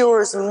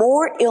 cures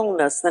more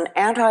illness than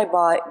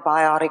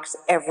antibiotics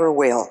ever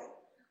will.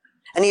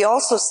 And he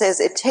also says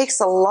it takes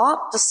a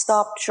lot to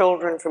stop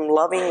children from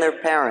loving their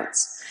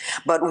parents,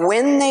 but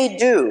when they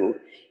do,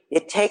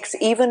 it takes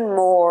even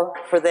more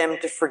for them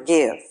to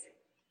forgive.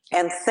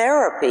 And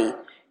therapy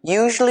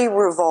usually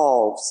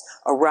revolves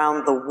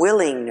around the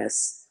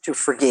willingness to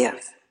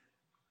forgive.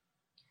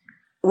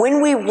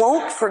 When we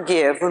won't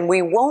forgive, when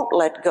we won't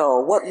let go,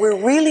 what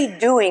we're really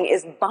doing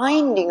is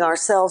binding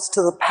ourselves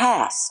to the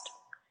past.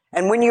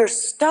 And when you're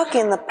stuck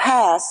in the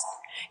past,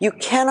 you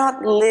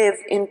cannot live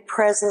in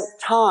present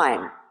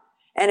time.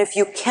 And if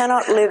you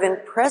cannot live in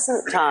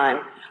present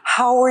time,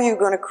 how are you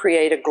going to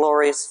create a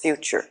glorious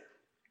future?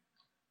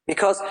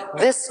 Because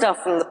this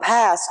stuff from the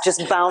past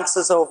just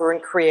bounces over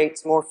and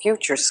creates more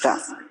future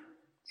stuff.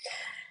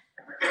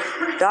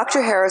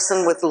 Dr.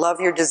 Harrison with Love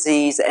Your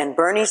Disease and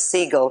Bernie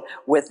Siegel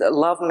with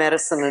Love,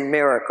 Medicine, and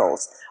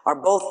Miracles are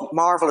both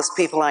marvelous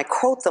people, and I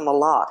quote them a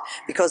lot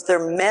because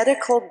they're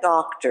medical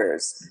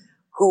doctors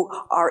who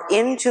are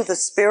into the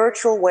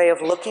spiritual way of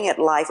looking at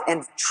life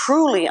and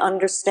truly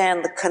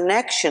understand the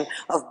connection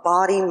of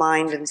body,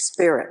 mind, and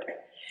spirit.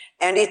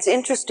 And it's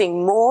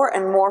interesting, more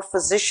and more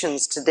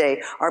physicians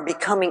today are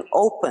becoming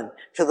open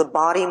to the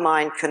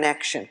body-mind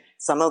connection.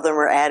 Some of them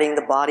are adding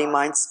the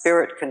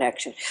body-mind-spirit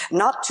connection.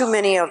 Not too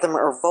many of them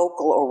are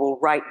vocal or will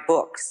write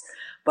books.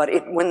 But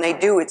when they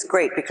do, it's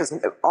great, because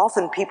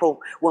often people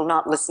will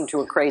not listen to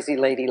a crazy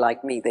lady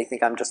like me. They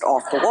think I'm just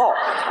off the wall,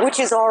 which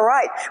is all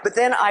right. But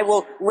then I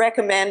will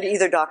recommend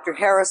either Dr.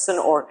 Harrison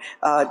or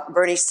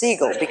Bernie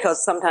Siegel,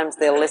 because sometimes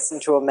they'll listen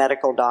to a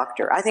medical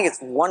doctor. I think it's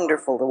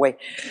wonderful the way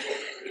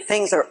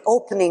things are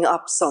opening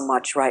up so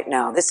much right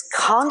now. This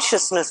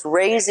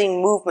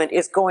consciousness-raising movement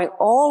is going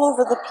all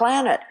over the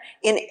planet,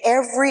 in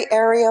every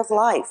area of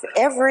life,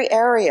 every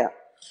area.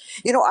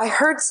 You know, I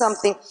heard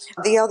something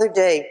the other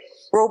day.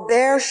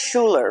 Robert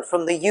Schuller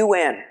from the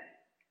UN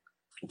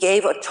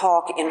gave a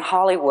talk in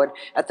Hollywood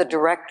at the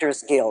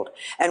Directors Guild.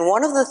 And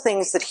one of the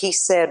things that he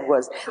said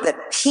was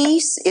that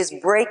peace is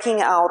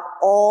breaking out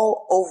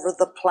all over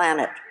the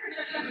planet.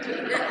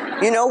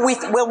 You know,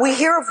 we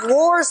hear of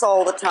wars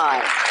all the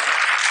time.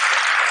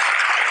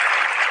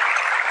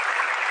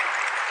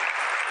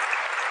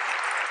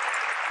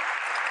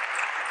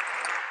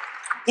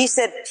 He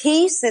said,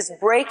 peace is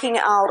breaking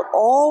out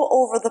all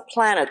over the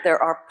planet.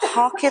 There are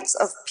pockets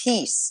of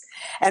peace,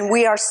 and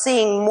we are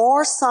seeing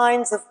more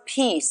signs of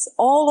peace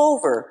all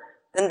over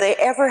than they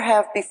ever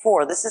have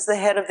before. This is the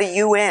head of the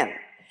UN.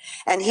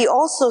 And he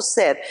also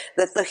said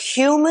that the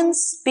human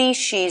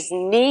species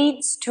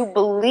needs to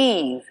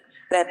believe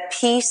that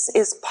peace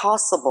is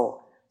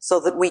possible so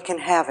that we can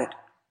have it.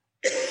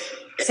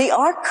 See,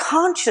 our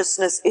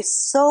consciousness is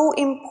so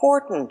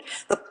important.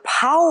 The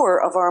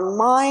power of our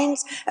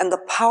minds and the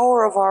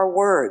power of our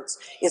words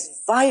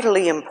is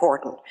vitally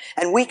important.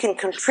 And we can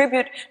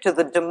contribute to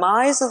the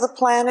demise of the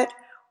planet,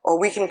 or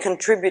we can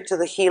contribute to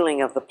the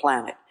healing of the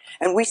planet.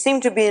 And we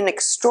seem to be in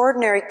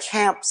extraordinary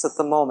camps at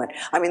the moment.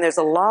 I mean, there's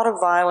a lot of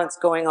violence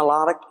going, a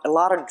lot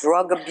of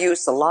drug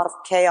abuse, a lot of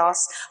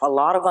chaos, a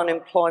lot of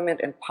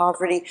unemployment and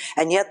poverty,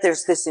 and yet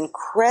there's this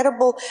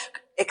incredible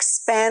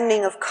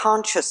expanding of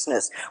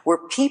consciousness where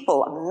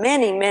people,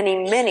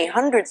 many,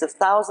 hundreds of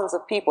thousands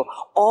of people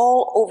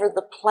all over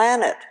the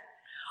planet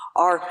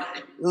are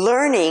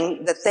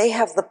learning that they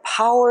have the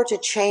power to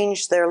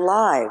change their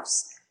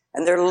lives.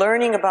 And they're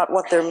learning about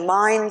what their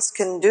minds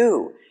can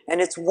do.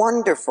 And it's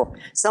wonderful.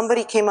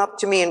 Somebody came up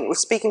to me and was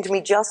speaking to me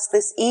just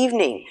this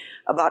evening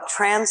about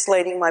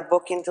translating my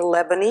book into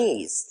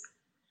Lebanese.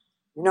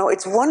 You know,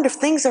 it's wonderful.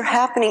 Things are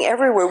happening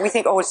everywhere. We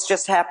think, oh, it's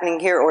just happening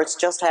here, or it's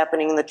just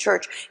happening in the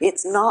church.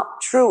 It's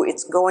not true.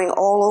 It's going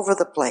all over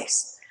the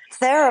place.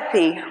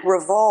 Therapy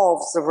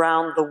revolves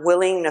around the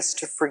willingness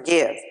to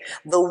forgive,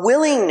 the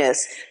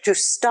willingness to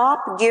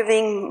stop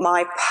giving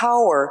my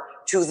power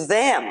to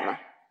them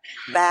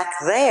back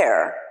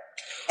there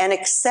and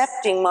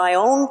accepting my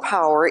own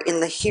power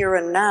in the here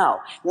and now,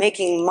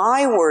 making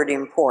my word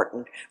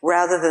important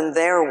rather than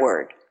their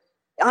word.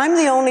 I'm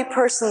the only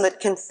person that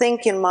can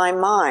think in my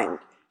mind,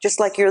 just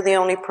like you're the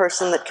only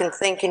person that can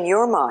think in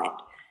your mind.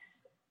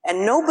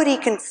 And nobody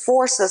can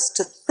force us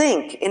to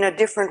think in a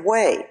different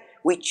way.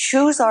 We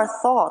choose our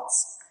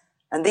thoughts,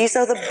 and these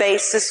are the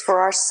basis for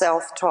our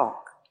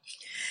self-talk.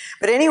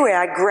 But anyway,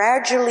 I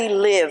gradually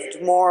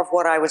lived more of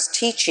what I was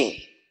teaching,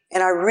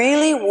 and I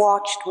really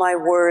watched my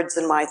words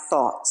and my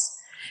thoughts.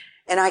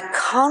 And I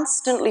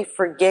constantly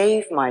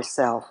forgave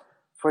myself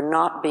for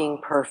not being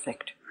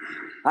perfect.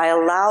 I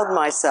allowed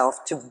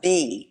myself to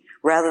be,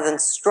 rather than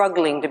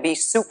struggling to be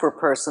super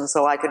person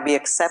so I could be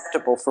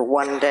acceptable for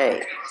one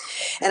day.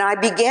 And I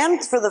began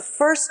for the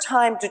first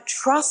time to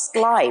trust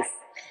life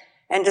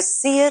and to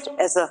see it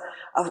as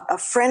a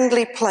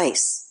friendly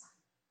place.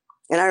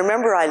 And I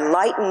remember I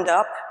lightened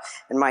up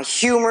and my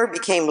humor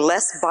became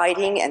less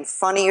biting and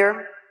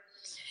funnier.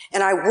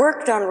 And I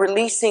worked on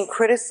releasing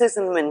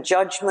criticism and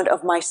judgment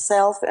of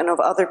myself and of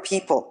other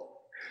people.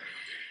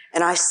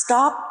 And I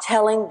stopped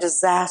telling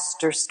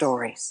disaster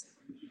stories.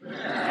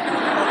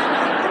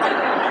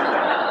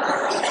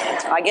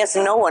 I guess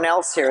no one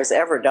else here has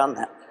ever done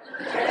that.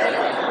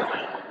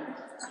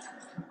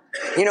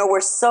 You know,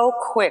 we're so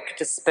quick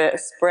to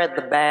spread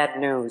the bad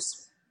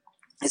news.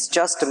 It's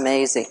just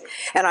amazing.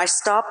 And I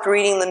stopped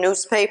reading the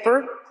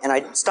newspaper, and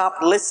I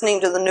stopped listening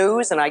to the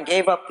news, and I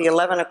gave up the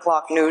 11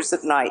 o'clock news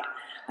at night.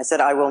 I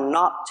said, I will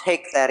not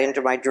take that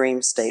into my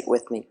dream state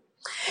with me.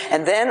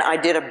 And then I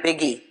did a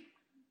biggie.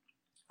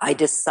 I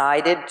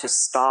decided to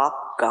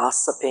stop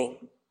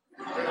gossiping.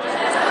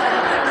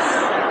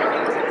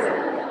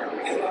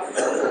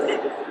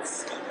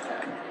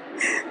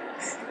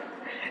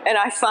 And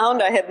I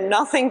found I had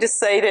nothing to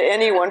say to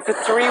anyone for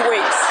 3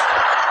 weeks.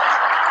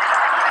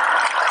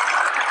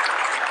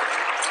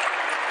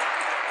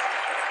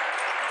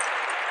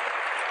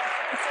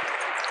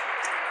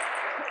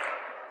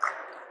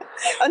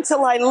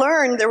 Until I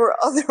learned there were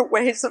other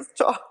ways of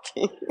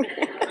talking.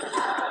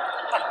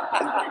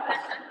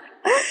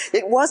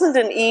 It wasn't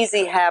an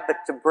easy habit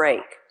to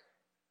break.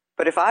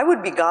 But if I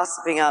would be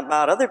gossiping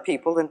about other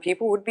people, then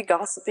people would be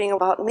gossiping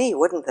about me,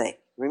 wouldn't they?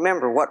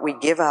 Remember, what we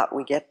give out,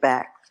 we get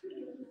back.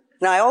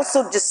 Now, I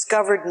also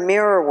discovered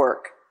mirror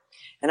work,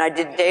 and I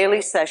did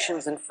daily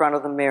sessions in front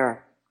of the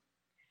mirror.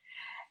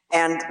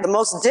 And the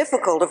most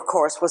difficult, of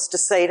course, was to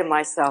say to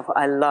myself,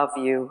 I love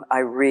you, I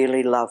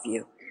really love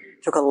you.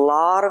 It took a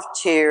lot of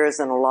tears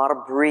and a lot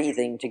of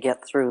breathing to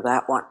get through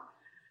that one.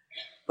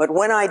 But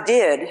when I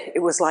did,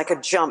 it was like a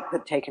jump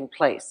had taken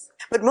place.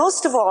 But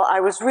most of all, I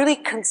was really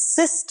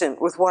consistent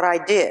with what I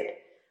did.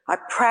 I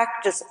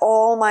practiced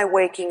all my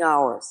waking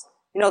hours.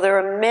 You know, there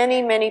are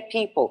many, many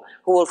people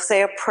who will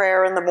say a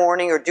prayer in the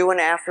morning or do an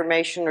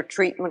affirmation or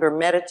treatment or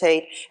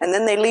meditate, and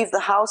then they leave the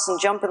house and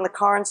jump in the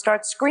car and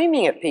start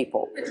screaming at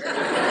people.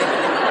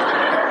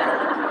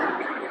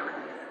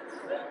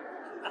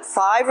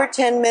 5 or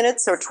 10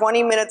 minutes or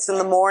 20 minutes in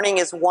the morning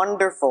is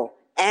wonderful,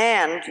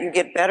 and you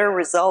get better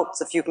results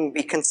if you can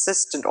be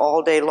consistent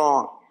all day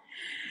long.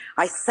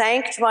 I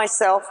thanked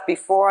myself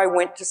before I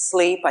went to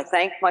sleep. I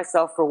thanked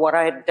myself for what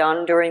I had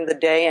done during the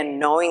day and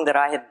knowing that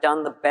I had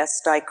done the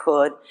best I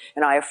could.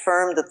 And I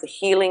affirmed that the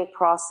healing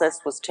process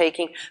was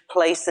taking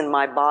place in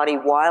my body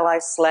while I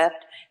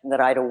slept, and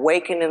that I'd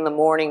awaken in the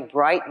morning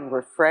bright and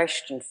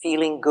refreshed and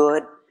feeling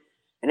good.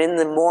 And in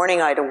the morning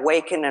I'd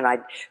awaken and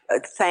I'd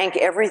thank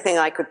everything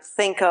I could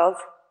think of,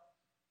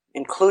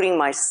 including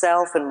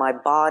myself and my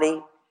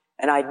body.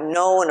 And I'd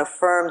know and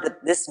affirm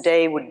that this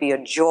day would be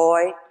a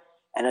joy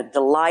and a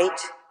delight,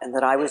 and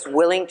that I was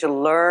willing to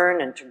learn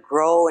and to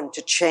grow and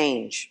to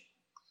change.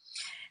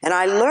 And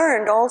I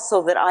learned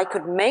also that I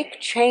could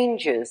make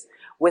changes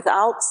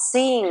without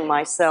seeing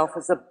myself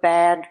as a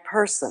bad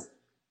person.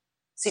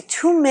 See,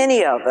 too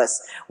many of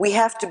us, we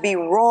have to be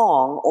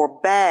wrong or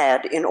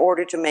bad in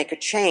order to make a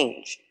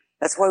change.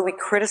 That's why we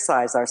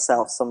criticize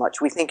ourselves so much.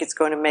 We think it's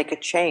going to make a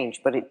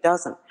change, but it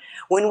doesn't.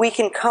 When we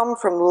can come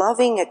from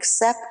loving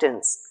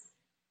acceptance,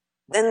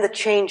 then the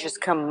changes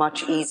come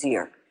much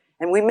easier.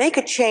 And we make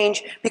a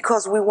change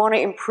because we want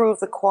to improve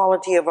the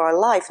quality of our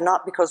life,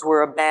 not because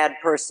we're a bad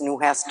person who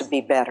has to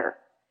be better.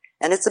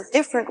 And it's a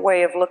different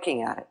way of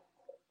looking at it.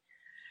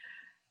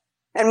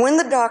 And when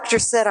the doctor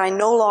said I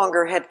no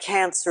longer had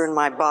cancer in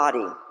my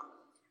body,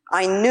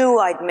 I knew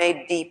I'd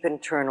made deep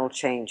internal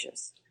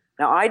changes.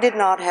 Now, I did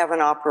not have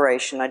an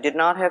operation, I did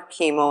not have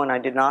chemo, and I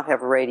did not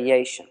have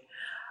radiation.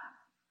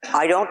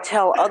 I don't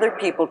tell other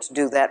people to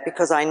do that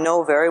because I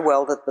know very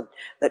well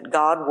that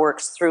God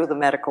works through the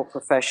medical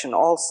profession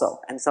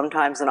also. And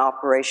sometimes an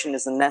operation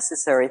is a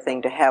necessary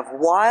thing to have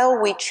while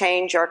we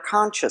change our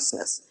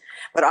consciousness.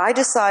 But I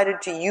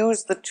decided to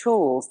use the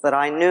tools that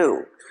I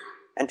knew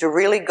and to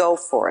really go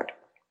for it.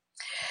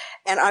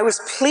 And I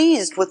was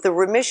pleased with the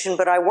remission,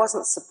 but I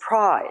wasn't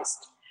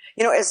surprised.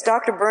 You know, as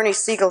Dr. Bernie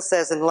Siegel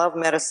says in Love,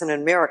 Medicine,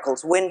 and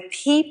Miracles, when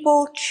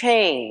people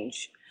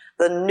change,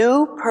 the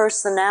new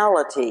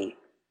personality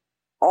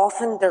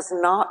often does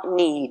not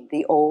need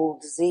the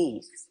old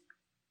disease.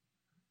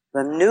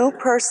 The new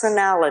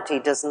personality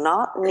does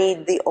not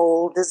need the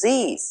old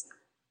disease.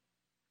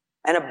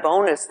 And a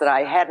bonus that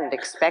I hadn't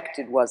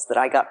expected was that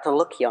I got to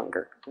look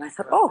younger. And I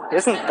thought, oh,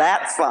 isn't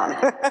that fun?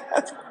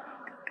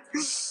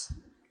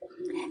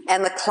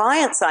 And the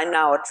clients I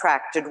now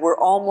attracted were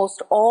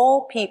almost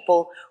all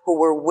people who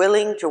were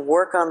willing to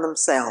work on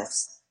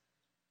themselves.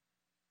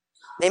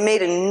 They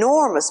made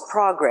enormous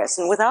progress,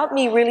 and without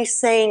me really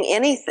saying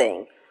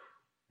anything,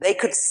 they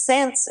could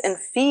sense and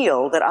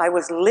feel that I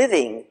was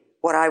living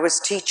what I was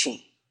teaching.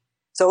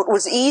 So it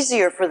was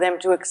easier for them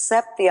to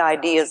accept the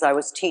ideas I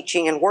was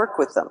teaching and work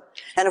with them.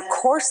 And of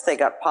course they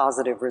got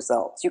positive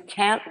results. You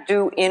can't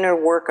do inner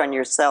work on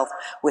yourself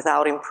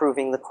without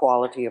improving the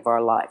quality of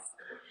our life.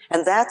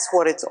 And that's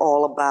what it's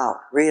all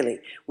about, really.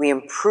 We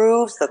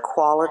improve the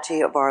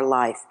quality of our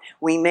life.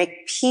 We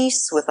make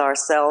peace with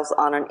ourselves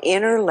on an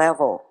inner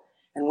level.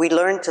 and we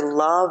learn to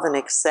love and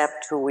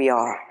accept who we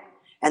are.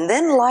 And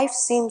then life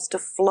seems to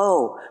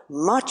flow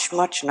much,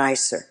 much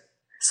nicer.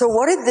 So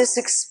what did this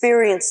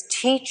experience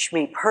teach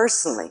me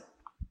personally?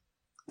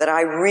 That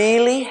I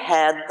really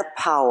had the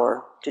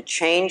power to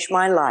change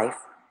my life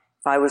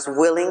if I was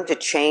willing to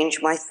change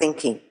my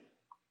thinking.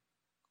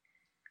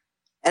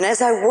 And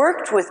as I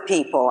worked with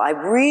people, I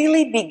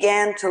really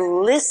began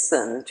to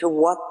listen to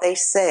what they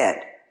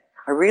said.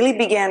 I really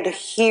began to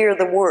hear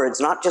the words,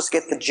 not just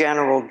get the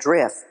general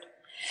drift.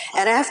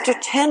 And after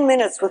 10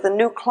 minutes with a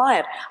new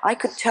client, I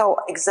could tell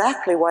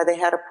exactly why they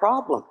had a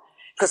problem.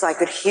 Because I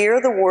could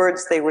hear the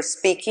words they were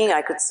speaking,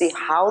 I could see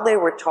how they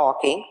were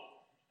talking,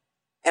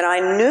 and I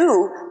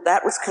knew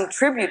that was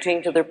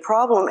contributing to their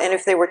problem. And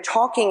if they were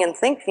talking and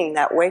thinking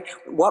that way,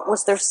 what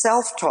was their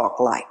self-talk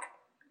like?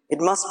 It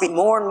must be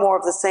more and more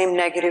of the same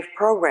negative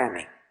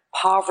programming,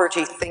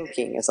 poverty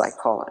thinking, as I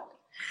call it.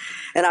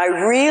 And I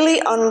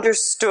really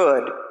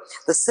understood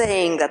the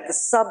saying that the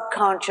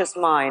subconscious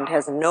mind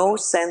has no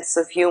sense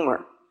of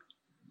humor.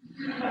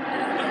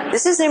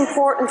 This is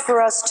important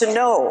for us to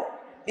know,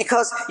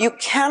 because you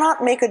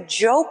cannot make a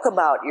joke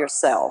about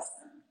yourself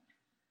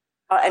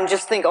and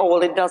just think, oh,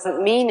 well, it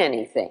doesn't mean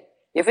anything.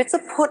 If it's a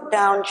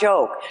put-down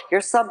joke,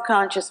 your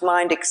subconscious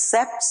mind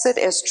accepts it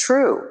as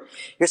true.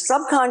 Your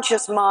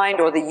subconscious mind,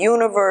 or the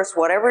universe,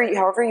 however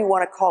you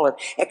want to call it,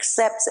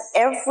 accepts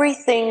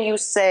everything you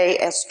say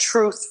as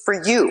truth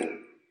for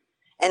you.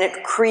 And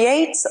it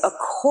creates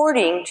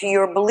according to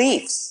your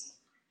beliefs.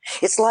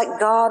 It's like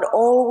God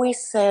always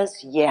says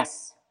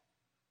yes.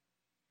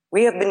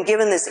 We have been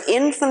given this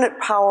infinite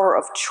power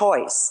of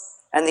choice,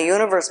 and the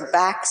universe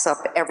backs up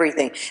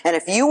everything. And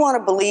if you want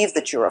to believe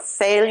that you're a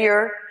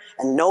failure,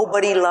 and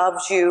nobody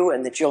loves you,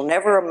 and that you'll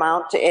never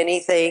amount to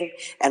anything,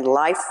 and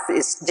life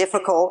is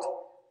difficult,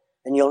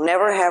 and you'll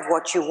never have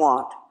what you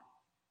want,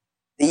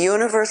 the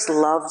universe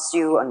loves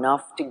you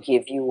enough to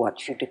give you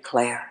what you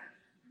declare.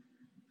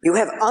 You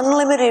have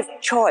unlimited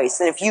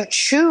choice, and if you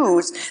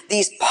choose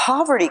these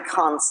poverty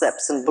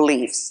concepts and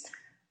beliefs,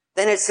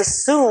 then it's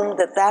assumed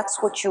that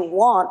that's what you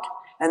want,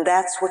 and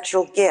that's what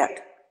you'll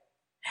get.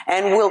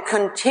 And will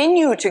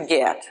continue to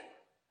get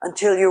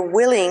until you're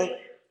willing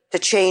to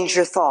change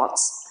your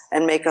thoughts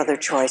and make other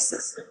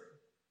choices.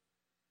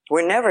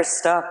 We're never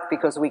stuck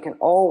because we can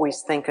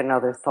always think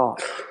another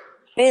thought.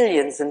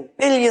 Billions and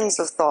billions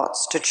of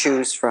thoughts to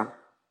choose from.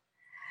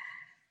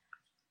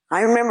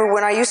 I remember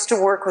when I used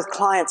to work with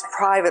clients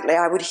privately,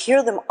 I would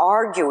hear them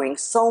arguing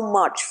so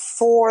much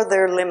for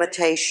their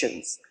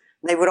limitations.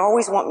 They would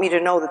always want me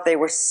to know that they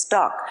were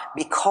stuck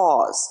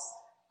because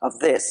of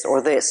this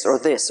or this or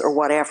this or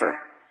whatever.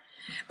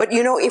 But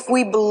you know, if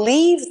we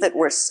believe that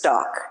we're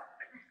stuck,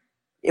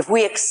 if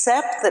we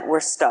accept that we're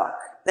stuck,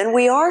 then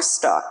we are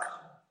stuck.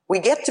 We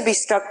get to be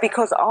stuck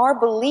because our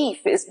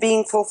belief is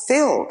being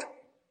fulfilled.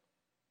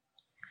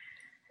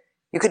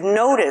 You could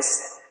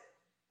notice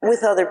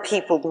with other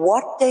people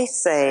what they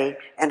say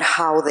and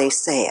how they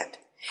say it.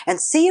 And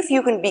see if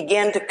you can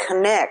begin to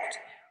connect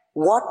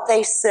what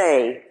they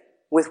say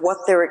with what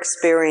they're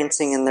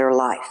experiencing in their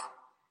life.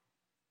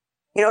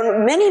 You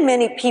know,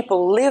 many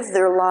people live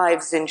their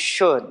lives in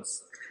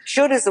shoulds.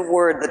 Should is a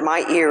word that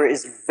my ear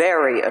is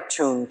very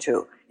attuned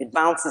to. It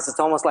bounces, it's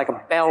almost like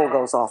a bell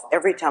goes off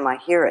every time I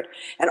hear it.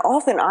 And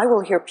often I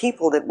will hear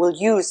people that will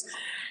use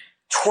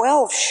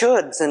 12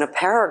 shoulds in a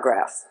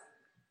paragraph.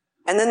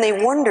 And then they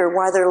wonder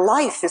why their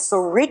life is so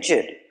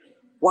rigid,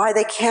 why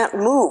they can't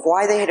move,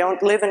 why they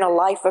don't live in a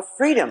life of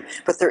freedom.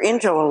 But they're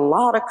into a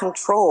lot of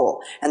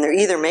control, and they're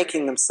either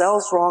making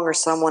themselves wrong or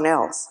someone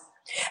else.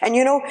 And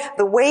you know,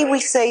 the way we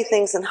say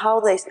things and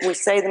how we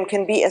say them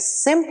can be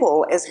as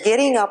simple as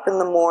getting up in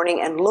the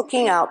morning and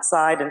looking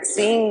outside and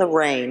seeing the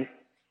rain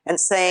and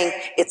saying,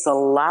 it's a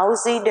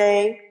lousy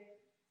day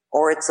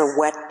or it's a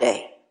wet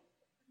day.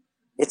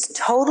 It's a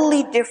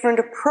totally different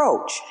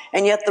approach,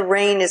 and yet the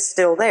rain is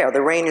still there.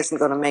 The rain isn't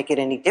going to make it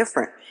any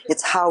different.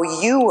 It's how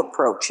you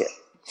approach it.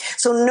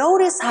 So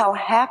notice how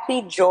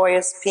happy,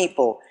 joyous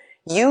people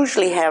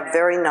usually have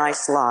very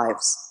nice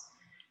lives.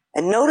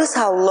 And notice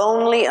how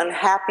lonely,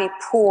 unhappy,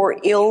 poor,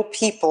 ill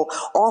people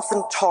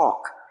often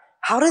talk.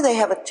 How do they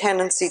have a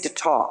tendency to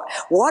talk?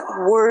 What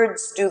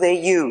words do they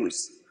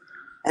use?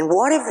 And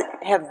what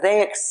have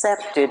they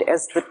accepted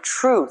as the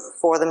truth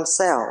for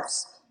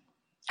themselves?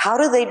 How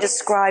do they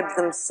describe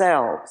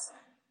themselves?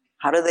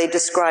 How do they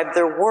describe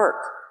their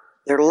work,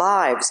 their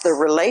lives, their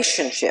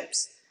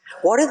relationships?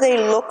 What do they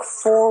look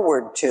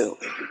forward to?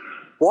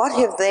 What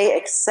have they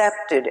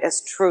accepted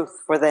as truth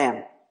for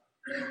them?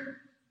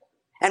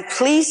 And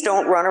please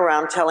don't run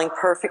around telling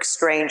perfect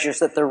strangers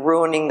that they're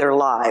ruining their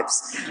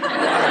lives.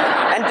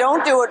 And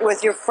don't do it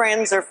with your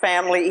friends or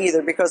family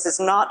either, because it's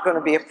not going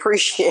to be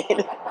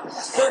appreciated.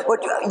 But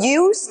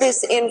use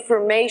this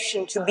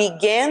information to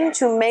begin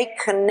to make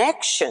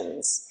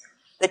connections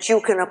that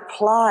you can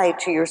apply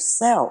to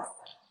yourself,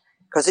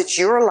 because it's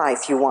your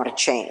life you want to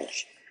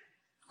change.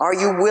 Are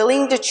you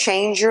willing to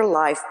change your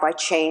life by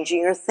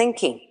changing your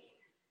thinking?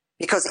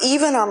 Because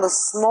even on the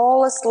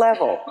smallest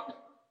level,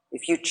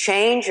 if you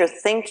change your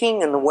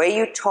thinking and the way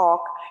you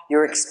talk,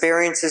 your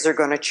experiences are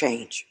going to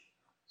change.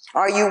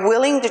 Are you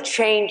willing to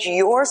change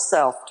your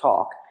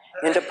self-talk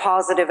into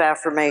positive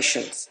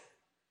affirmations?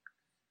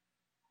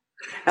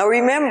 Now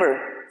remember,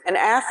 an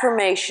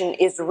affirmation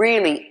is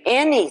really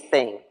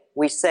anything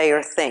we say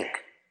or think.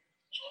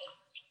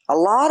 A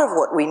lot of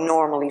what we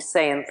normally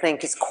say and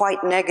think is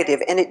quite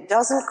negative, and it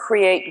doesn't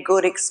create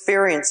good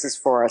experiences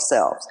for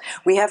ourselves.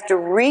 We have to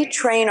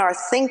retrain our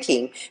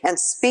thinking and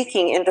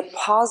speaking into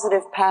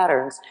positive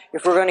patterns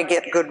if we're going to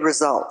get good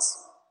results.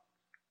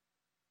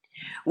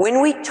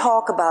 When we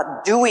talk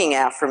about doing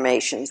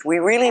affirmations, we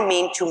really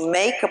mean to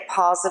make a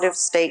positive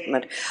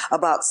statement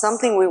about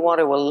something we want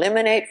to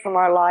eliminate from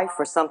our life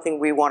or something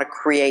we want to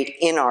create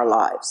in our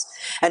lives.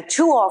 And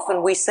too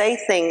often we say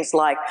things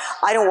like,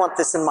 I don't want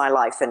this in my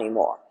life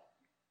anymore.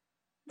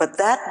 But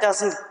that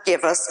doesn't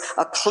give us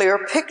a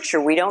clear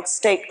picture. We don't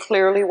state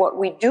clearly what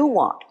we do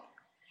want.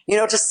 You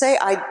know, to say,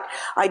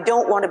 I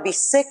don't want to be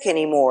sick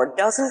anymore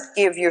doesn't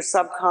give your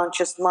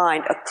subconscious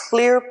mind a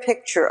clear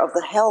picture of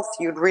the health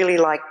you'd really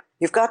like.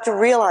 You've got to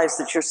realize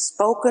that your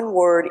spoken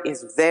word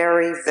is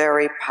very,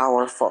 very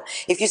powerful.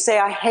 If you say,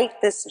 I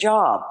hate this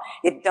job,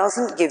 it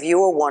doesn't give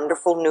you a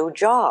wonderful new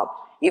job.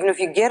 Even if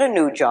you get a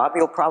new job,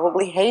 you'll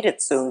probably hate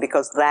it soon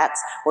because that's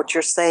what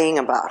you're saying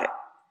about it.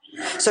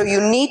 So you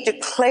need to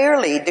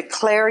clearly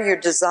declare your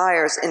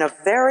desires in a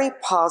very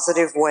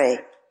positive way.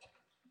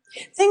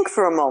 Think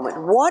for a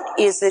moment, what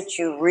is it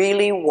you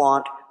really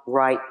want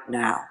right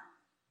now?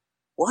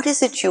 What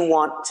is it you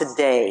want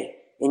today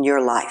in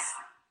your life?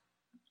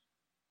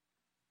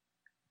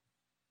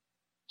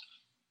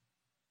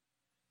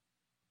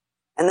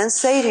 And then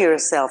say to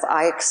yourself,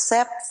 I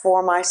accept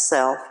for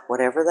myself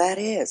whatever that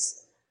is.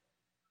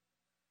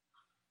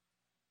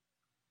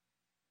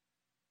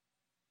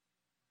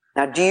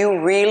 Now, do you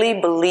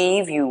really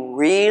believe you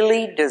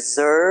really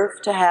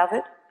deserve to have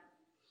it?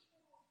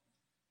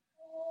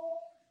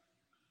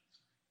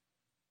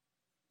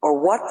 Or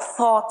what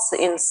thoughts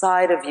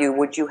inside of you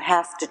would you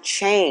have to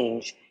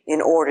change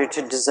in order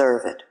to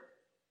deserve it?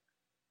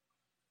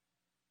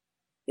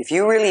 If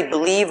you really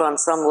believe on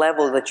some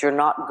level that you're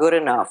not good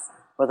enough,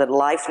 or that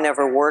life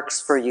never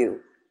works for you,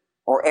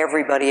 or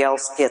everybody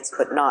else gets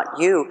but not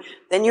you,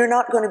 then you're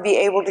not going to be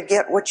able to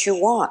get what you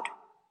want.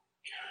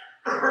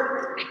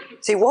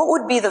 See, what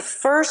would be the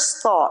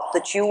first thought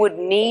that you would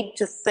need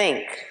to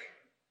think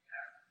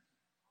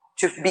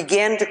to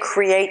begin to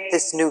create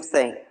this new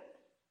thing?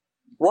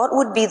 What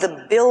would be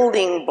the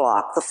building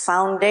block, the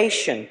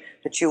foundation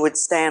that you would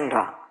stand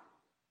on?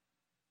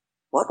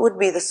 What would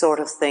be the sort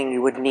of thing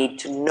you would need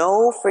to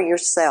know for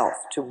yourself,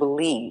 to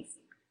believe,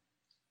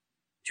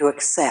 to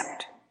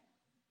accept?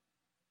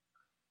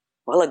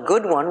 Well, a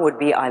good one would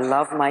be, I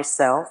love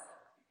myself,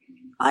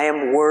 I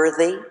am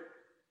worthy,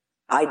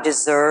 I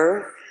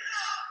deserve,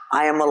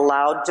 I am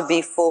allowed to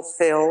be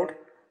fulfilled.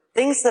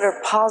 Things that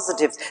are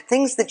positive,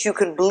 things that you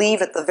can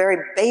believe at the very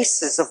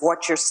basis of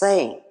what you're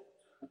saying,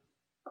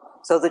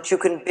 so that you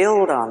can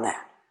build on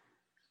that.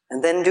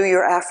 And then do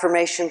your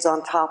affirmations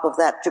on top of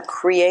that to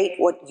create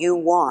what you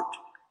want.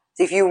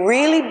 If you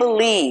really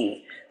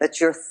believe that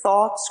your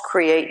thoughts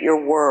create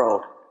your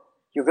world,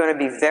 you're going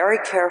to be very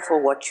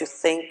careful what you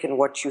think and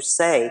what you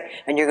say,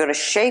 and you're going to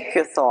shape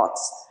your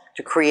thoughts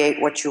to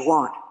create what you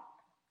want.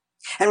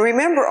 And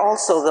remember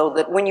also, though,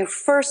 that when you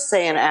first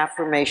say an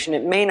affirmation,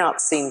 it may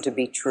not seem to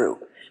be true.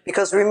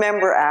 Because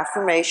remember,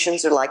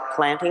 affirmations are like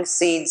planting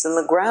seeds in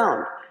the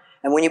ground.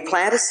 And when you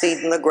plant a seed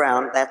in the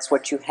ground, that's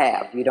what you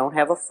have. You don't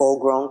have a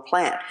full-grown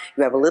plant.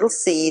 You have a little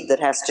seed that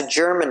has to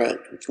germinate,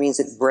 which means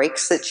it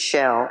breaks its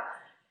shell,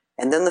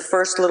 and then the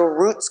first little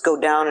roots go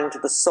down into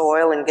the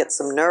soil and get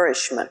some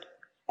nourishment.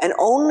 And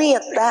only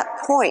at that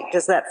point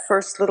does that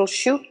first little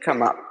shoot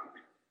come up.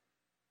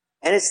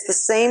 And it's the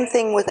same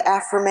thing with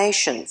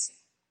affirmations.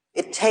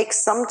 It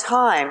takes some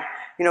time,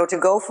 to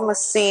go from a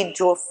seed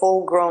to a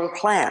full-grown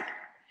plant.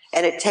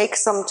 And it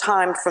takes some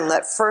time from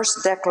that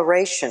first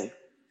declaration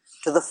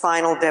to the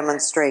final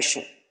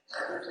demonstration.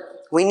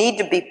 We need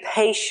to be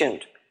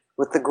patient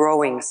with the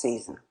growing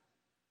season.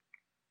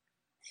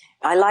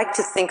 I like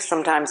to think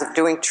sometimes of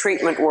doing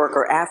treatment work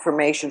or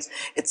affirmations.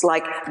 It's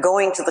like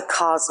going to the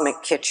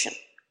cosmic kitchen.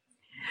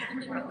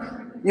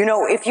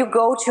 If you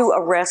go to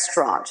a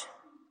restaurant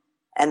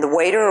and the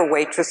waiter or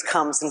waitress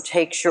comes and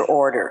takes your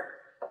order,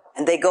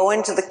 and they go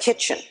into the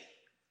kitchen,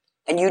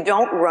 and you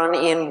don't run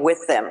in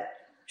with them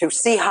to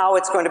see how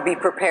it's going to be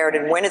prepared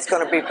and when it's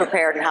going to be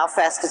prepared and how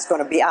fast it's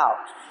going to be out.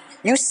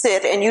 You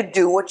sit and you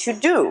do what you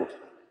do.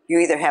 You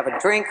either have a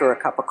drink or a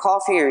cup of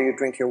coffee, or you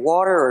drink your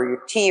water or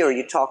your tea, or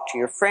you talk to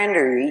your friend,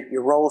 or you eat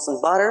your rolls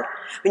and butter,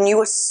 and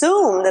you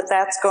assume that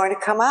that's going to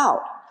come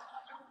out.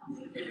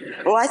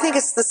 Well, I think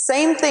it's the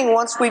same thing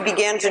once we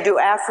begin to do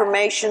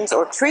affirmations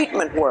or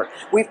treatment work.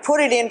 We've put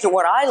it into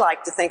what I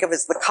like to think of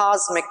as the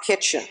cosmic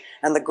kitchen,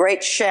 and the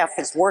great chef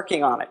is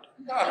working on it.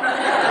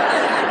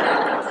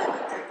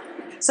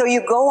 So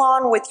you go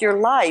on with your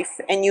life,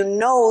 and you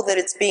know that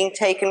it's being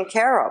taken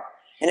care of.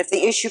 And if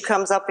the issue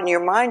comes up in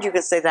your mind, you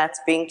can say, that's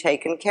being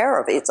taken care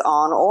of. It's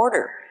on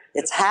order.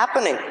 It's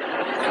happening.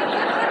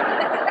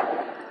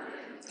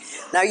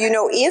 Now,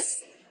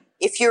 if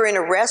if you're in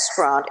a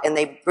restaurant and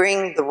they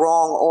bring the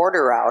wrong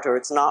order out or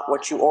it's not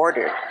what you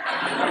ordered,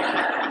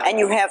 and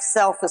you have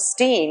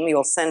self-esteem,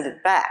 you'll send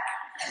it back.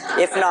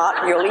 If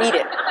not, you'll eat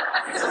it.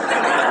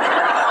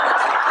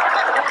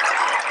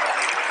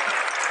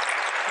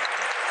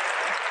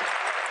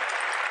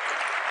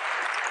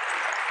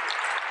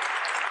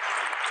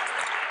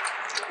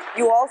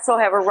 You also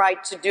have a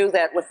right to do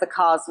that with the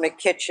cosmic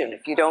kitchen.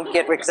 If you don't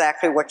get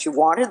exactly what you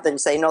wanted, then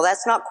say, no,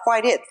 that's not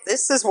quite it.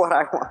 This is what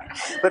I want.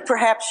 But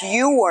perhaps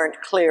you weren't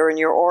clear in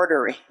your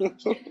ordering.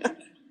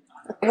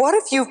 What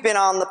if you've been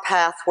on the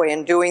pathway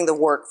and doing the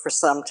work for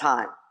some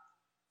time?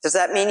 Does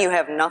that mean you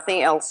have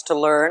nothing else to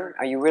learn?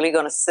 Are you really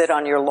going to sit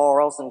on your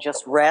laurels and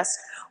just rest?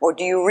 Or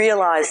do you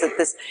realize that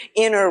this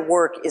inner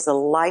work is a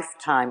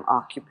lifetime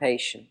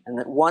occupation, and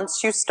that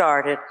once you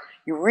start it,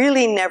 you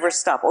really never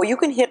stop? Or you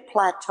can hit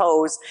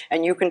plateaus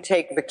and you can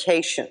take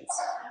vacations,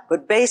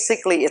 but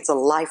basically it's a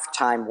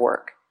lifetime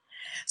work.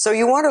 So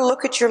you want to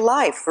look at your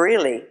life,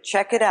 really.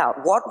 Check it out.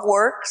 What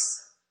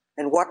works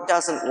and what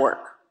doesn't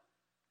work?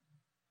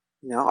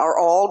 You know, are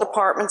all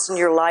departments in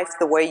your life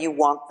the way you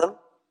want them?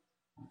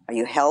 Are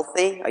you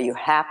healthy? Are you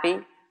happy?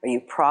 Are you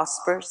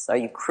prosperous? Are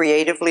you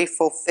creatively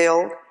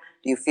fulfilled?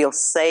 Do you feel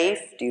safe?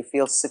 Do you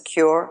feel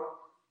secure?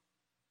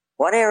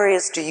 What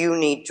areas do you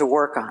need to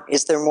work on?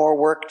 Is there more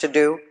work to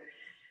do?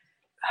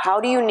 How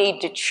do you need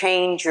to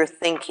change your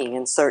thinking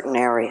in certain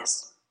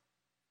areas?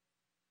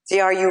 See,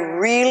 are you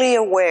really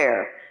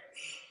aware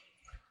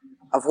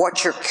of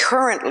what you're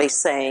currently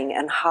saying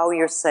and how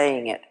you're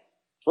saying it?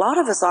 A lot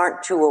of us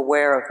aren't too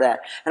aware of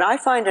that. And I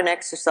find an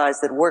exercise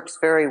that works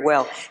very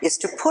well is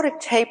to put a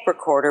tape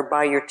recorder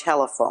by your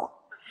telephone.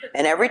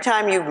 And every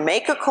time you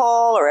make a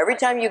call or every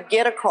time you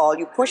get a call,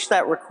 you push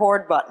that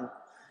record button.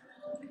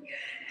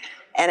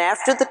 And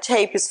after the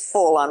tape is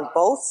full on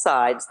both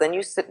sides, then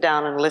you sit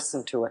down and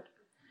listen to it.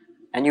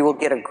 And you will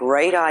get a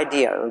great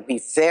idea. It will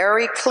be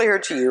very clear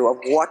to you of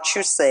what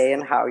you say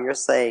and how you're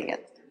saying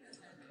it.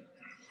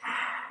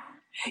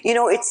 You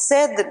know, it's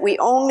said that we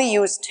only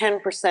use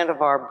 10%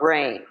 of our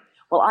brain.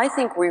 Well, I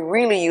think we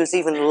really use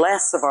even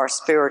less of our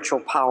spiritual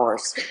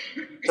powers.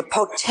 The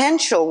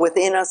potential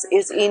within us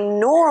is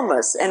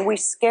enormous, and we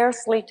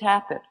scarcely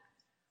tap it.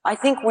 I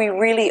think we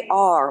really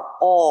are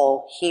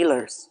all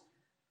healers.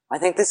 I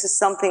think this is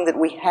something that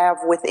we have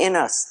within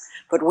us,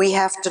 but we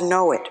have to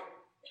know it.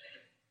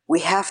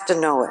 We have to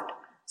know it.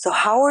 So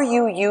how are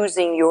you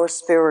using your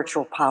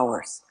spiritual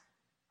powers?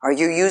 Are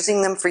you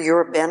using them for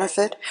your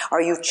benefit?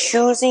 Are you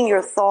choosing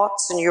your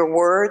thoughts and your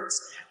words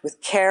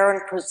with care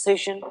and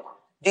precision?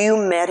 Do you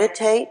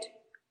meditate?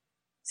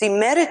 See,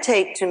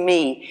 meditate to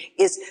me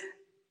is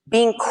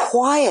being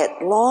quiet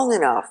long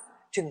enough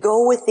to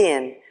go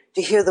within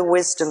to hear the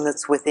wisdom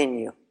that's within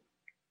you.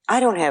 I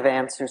don't have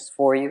answers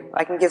for you.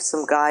 I can give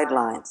some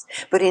guidelines.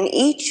 But in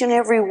each and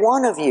every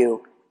one of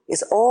you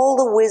is all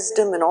the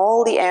wisdom and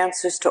all the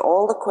answers to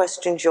all the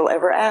questions you'll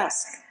ever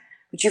ask.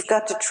 But you've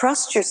got to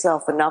trust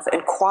yourself enough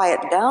and quiet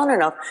down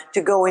enough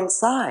to go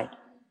inside.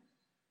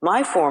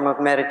 My form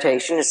of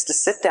meditation is to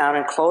sit down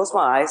and close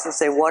my eyes and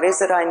say, what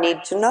is it I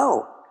need to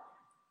know?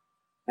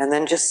 And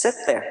then just sit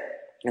there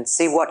and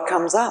see what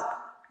comes up.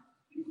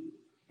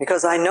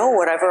 Because I know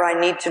whatever I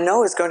need to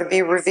know is going to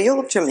be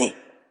revealed to me.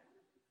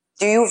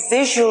 Do you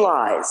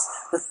visualize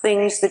the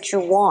things that you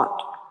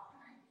want?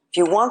 If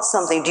you want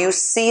something, do you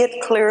see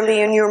it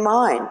clearly in your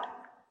mind?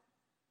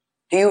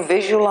 Do you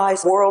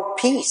visualize world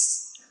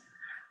peace?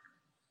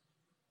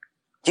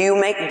 Do you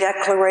make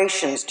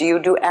declarations? Do you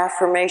do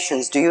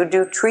affirmations? Do you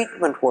do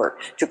treatment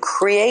work to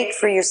create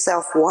for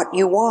yourself what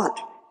you want?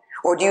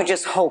 Or do you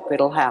just hope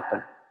it'll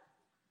happen?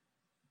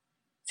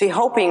 See,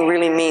 hoping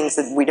really means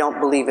that we don't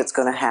believe it's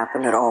going to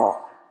happen at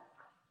all.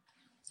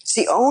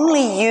 See,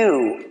 only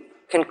you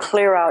can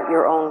clear out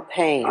your own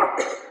pain.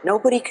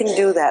 Nobody can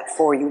do that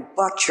for you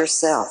but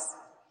yourself.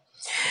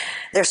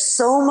 There's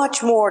so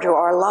much more to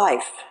our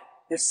life.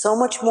 There's so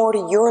much more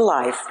to your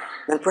life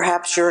than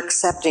perhaps you're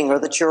accepting or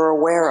that you're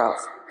aware of.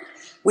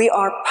 We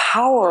are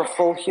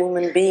powerful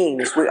human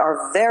beings. We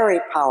are very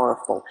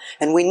powerful,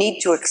 and we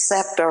need to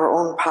accept our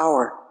own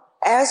power.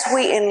 As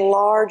we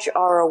enlarge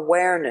our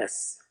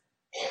awareness,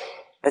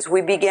 as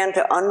we begin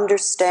to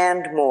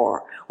understand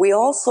more, we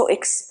also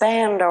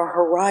expand our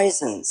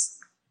horizons,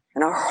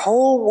 and our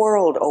whole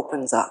world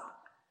opens up.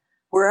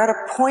 We're at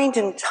a point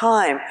in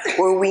time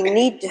where we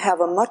need to have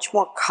a much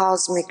more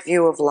cosmic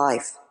view of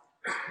life.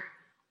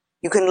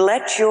 You can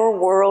let your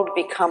world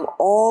become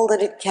all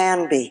that it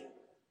can be.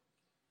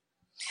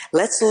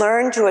 Let's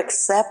learn to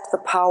accept the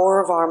power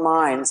of our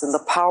minds and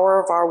the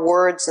power of our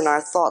words and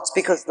our thoughts,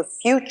 because the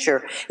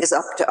future is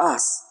up to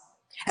us.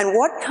 And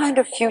what kind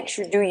of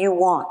future do you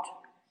want?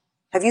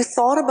 Have you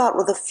thought about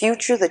the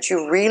future that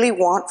you really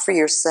want for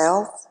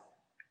yourself?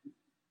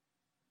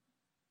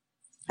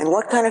 And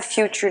what kind of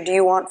future do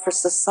you want for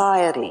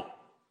society?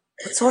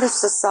 What sort of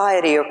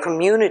society or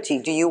community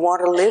do you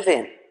want to live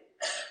in?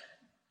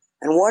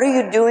 And what are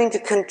you doing to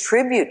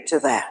contribute to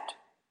that?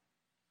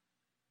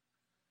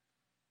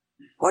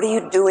 What are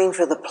you doing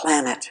for the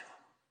planet?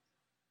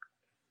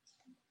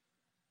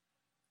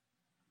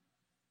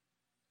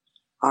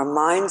 Our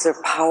minds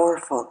are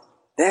powerful,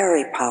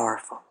 very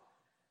powerful.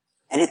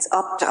 And it's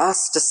up to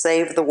us to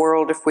save the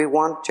world if we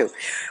want to.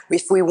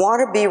 If we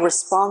want to be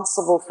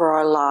responsible for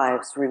our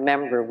lives,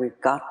 remember, we've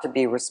got to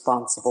be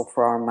responsible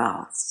for our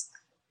mouths.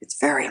 It's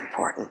very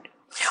important.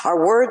 Our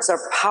words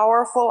are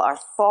powerful. Our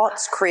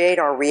thoughts create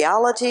our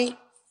reality.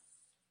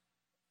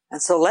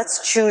 And so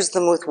let's choose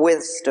them with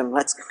wisdom.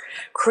 Let's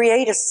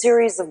create a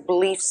series of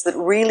beliefs that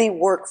really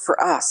work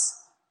for us.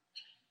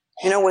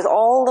 You know, with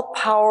all the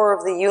power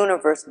of the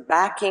universe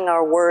backing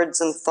our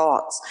words and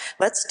thoughts,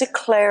 let's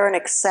declare and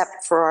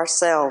accept for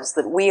ourselves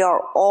that we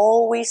are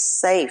always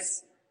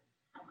safe.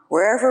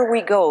 Wherever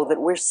we go, that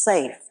we're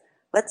safe.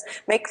 Let's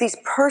make these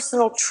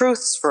personal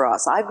truths for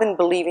us. I've been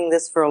believing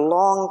this for a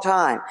long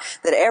time,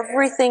 that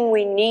everything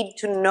we need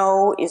to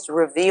know is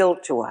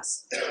revealed to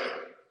us.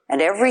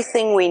 And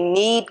everything we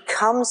need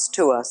comes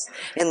to us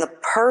in the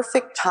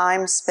perfect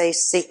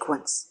time-space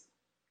sequence.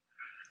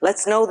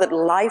 Let's know that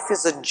life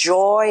is a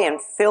joy and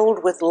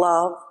filled with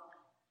love.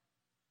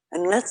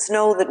 And let's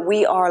know that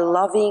we are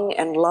loving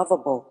and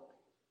lovable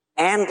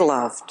and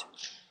loved.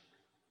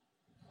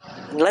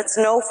 And let's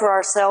know for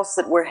ourselves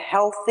that we're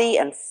healthy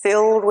and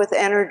filled with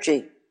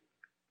energy.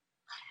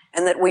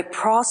 And that we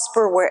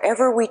prosper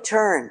wherever we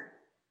turn.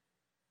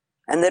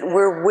 And that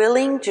we're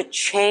willing to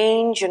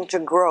change and to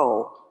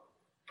grow.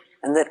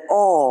 And that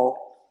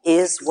all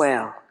is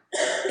well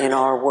in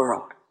our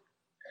world.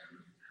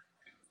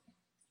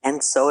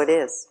 And so it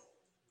is.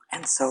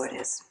 And so it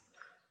is.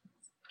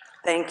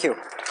 Thank you.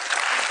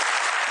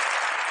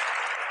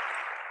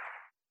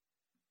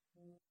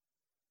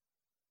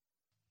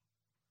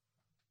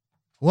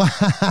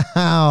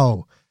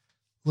 Wow.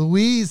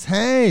 Louise,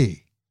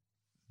 hey.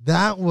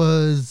 That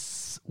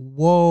was,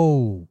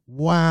 whoa,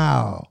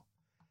 wow.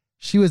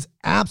 She was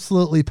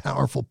absolutely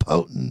powerful,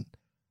 potent,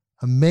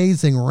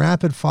 amazing,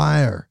 rapid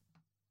fire.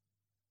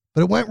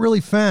 But it went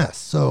really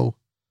fast. So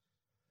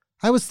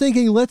I was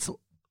thinking, let's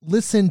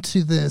listen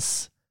to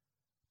this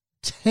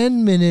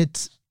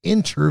 10-minute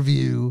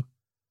interview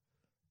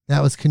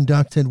that was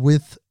conducted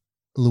with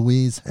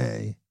Louise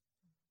Hay.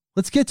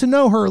 Let's get to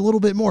know her a little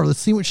bit more. Let's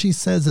see what she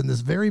says in this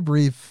very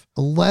brief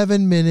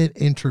 11-minute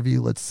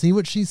interview. Let's see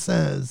what she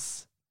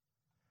says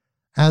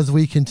as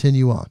we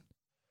continue on.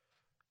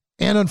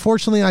 And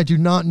unfortunately, I do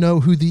not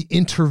know who the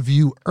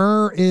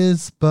interviewer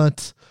is,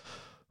 but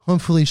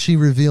hopefully she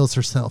reveals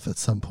herself at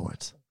some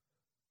point.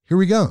 Here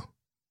we go.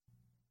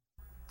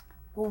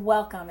 Well,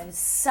 welcome. It is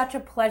such a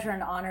pleasure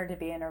and honor to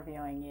be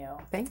interviewing you.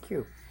 Thank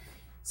you.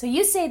 So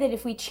you say that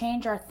if we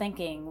change our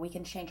thinking, we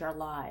can change our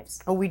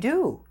lives. Oh, we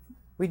do.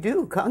 We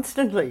do,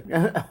 constantly,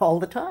 all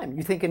the time.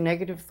 You think a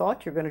negative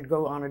thought, you're going to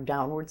go on a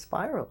downward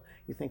spiral.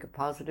 You think a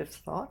positive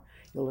thought,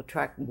 you'll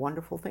attract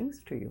wonderful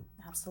things to you.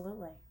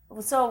 Absolutely.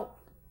 Well, so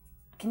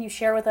can you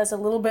share with us a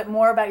little bit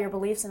more about your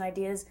beliefs and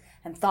ideas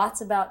and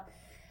thoughts about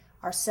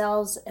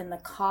ourselves and the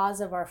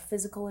cause of our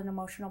physical and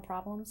emotional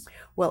problems?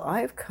 Well,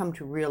 I've come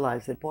to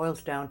realize it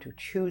boils down to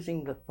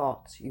choosing the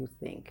thoughts you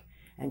think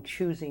and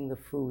choosing the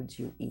foods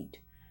you eat.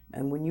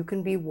 And when you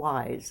can be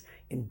wise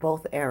in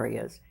both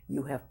areas,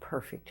 you have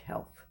perfect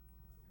health.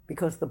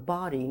 Because the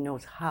body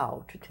knows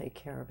how to take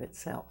care of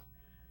itself,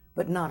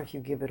 but not if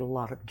you give it a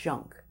lot of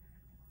junk.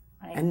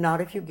 And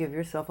not if you give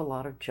yourself a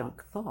lot of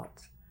junk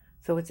thoughts.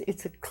 So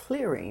it's a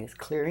clearing. It's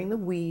clearing the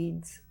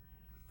weeds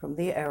from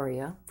the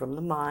area, from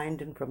the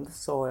mind, and from the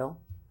soil.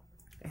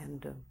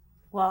 And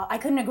well, I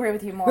couldn't agree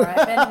with you more.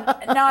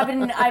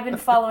 I've been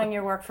following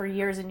your work for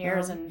years and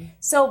years, and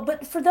so.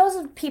 But for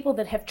those people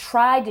that have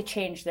tried to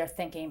change their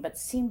thinking but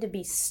seem to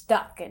be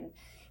stuck, and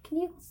can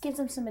you give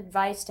them some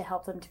advice to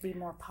help them to be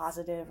more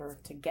positive or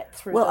to get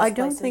through? Well, those I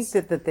don't places?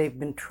 think that they've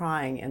been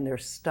trying and they're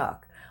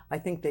stuck. I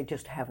think they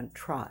just haven't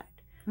tried.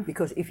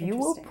 Because if you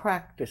will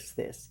practice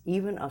this,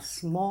 even a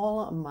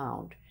small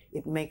amount,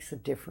 it makes a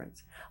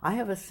difference. I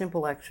have a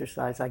simple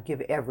exercise I give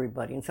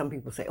everybody, and some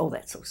people say, oh,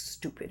 that's so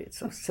stupid, it's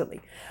so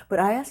silly. But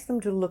I ask them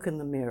to look in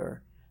the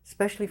mirror,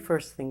 especially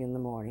first thing in the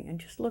morning, and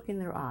just look in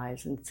their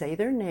eyes and say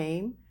their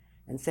name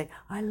and say,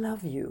 I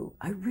love you.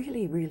 I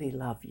really, really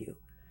love you.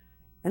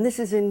 And this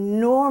is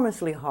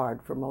enormously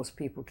hard for most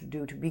people to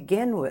do to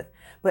begin with.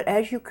 But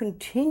as you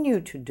continue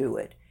to do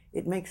it,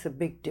 it makes a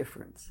big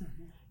difference.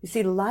 Mm-hmm. You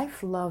see,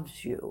 life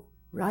loves you.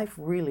 Life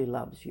really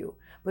loves you.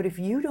 But if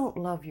you don't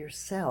love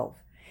yourself,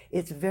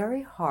 it's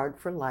very hard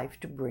for life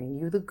to bring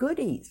you the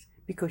goodies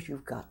because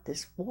you've got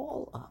this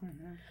wall up.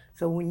 Mm-hmm.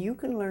 So when you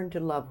can learn to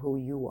love who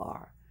you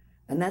are,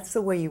 and that's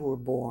the way you were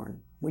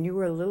born. When you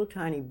were a little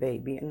tiny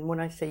baby, and when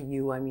I say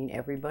you, I mean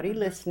everybody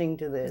listening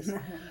to this,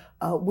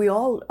 we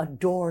all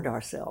adored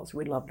ourselves.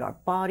 We loved our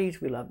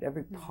bodies. We loved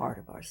every part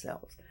of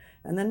ourselves.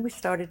 And then we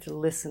started to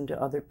listen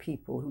to other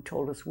people who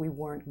told us we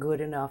weren't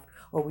good enough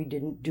or we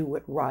didn't do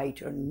it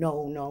right or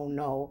no, no,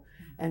 no.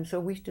 And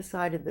so we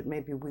decided that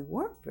maybe we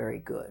weren't very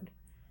good.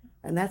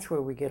 And that's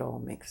where we get all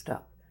mixed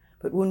up.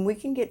 But when we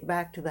can get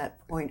back to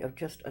that point of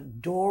just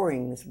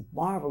adoring this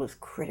marvelous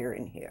critter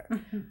in here,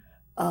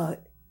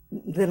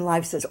 then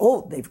life says,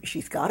 oh,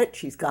 she's got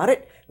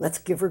it, let's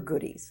give her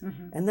goodies.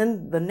 Mm-hmm. And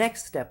then the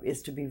next step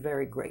is to be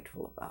very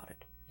grateful about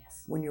it.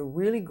 Yes. when you're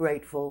really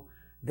grateful,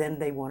 then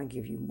they want to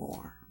give you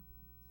more.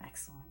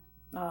 Excellent.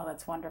 Oh,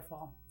 that's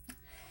wonderful.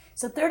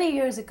 So 30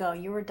 years ago,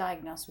 you were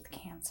diagnosed with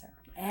cancer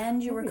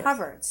and you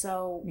recovered.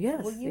 So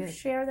will you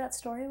share that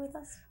story with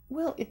us?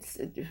 Well,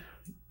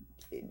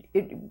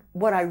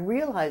 what I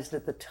realized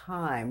at the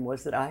time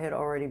was that I had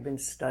already been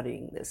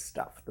studying this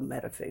stuff, the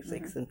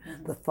metaphysics and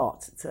the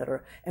thoughts,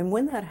 etc. And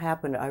when that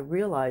happened, I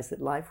realized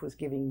that life was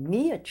giving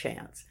me a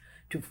chance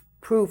to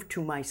prove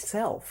to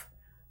myself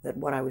that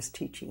what I was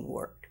teaching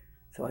worked.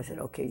 So I said,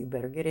 okay, you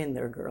better get in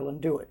there, girl,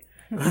 and do it.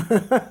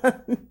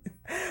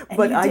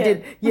 But I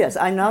did. Yes,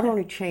 I not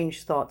only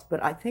changed thoughts,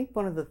 but I think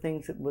one of the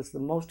things that was the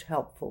most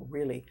helpful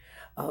really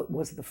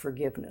was the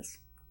forgiveness.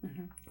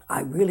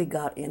 I really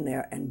got in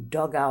there and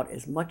dug out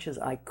as much as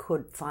I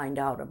could find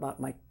out about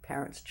my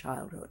parents'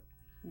 childhood.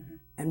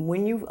 And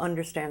when you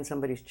understand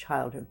somebody's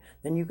childhood,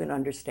 then you can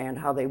understand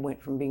how they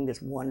went from being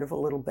this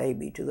wonderful little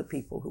baby to the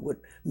people who would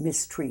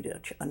mistreat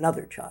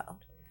another child.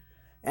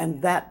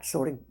 And that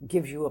sort of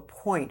gives you a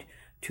point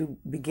to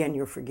begin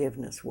your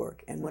forgiveness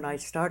work. And when I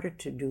started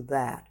to do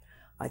that,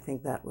 I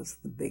think that was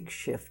the big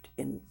shift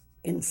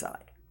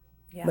inside.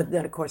 Yeah. But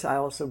then, of course, I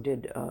also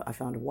did, I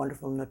found a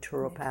wonderful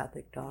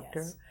naturopathic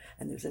doctor. Yes.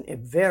 And there's a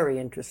very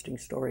interesting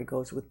story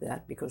goes with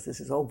that, because this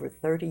is over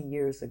 30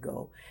 years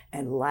ago.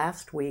 And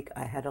last week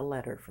I had a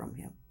letter from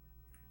him.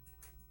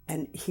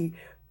 And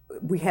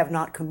we have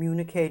not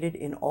communicated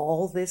in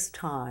all this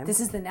time. This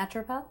is the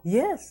naturopath?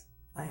 Yes.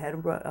 I had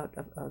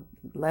a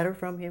letter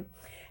from him,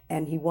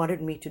 and he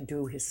wanted me to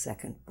do his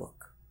second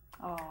book.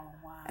 Oh,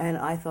 wow. And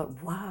I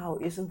thought, wow,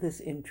 isn't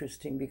this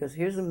interesting? Because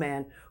here's a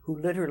man who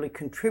literally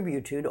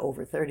contributed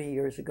over 30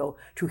 years ago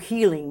to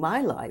healing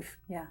my life.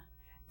 Yeah.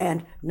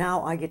 And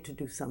now I get to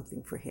do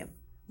something for him.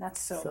 That's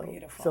so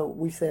beautiful. So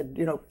we said,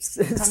 it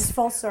comes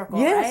full circle,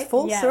 yes, right?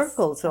 Full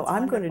circle. So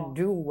I'm wonderful. going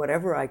to do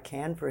whatever I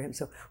can for him.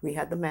 So we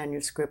had the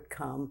manuscript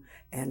come,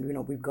 and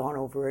we've gone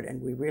over it,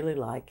 and we really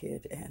like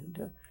it,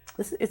 and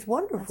it's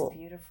wonderful. That's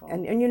beautiful.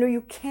 And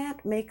you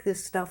can't make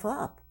this stuff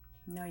up.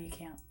 No, you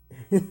can't.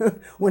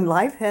 When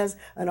life has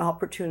an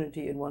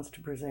opportunity it wants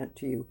to present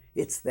to you,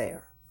 it's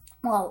there.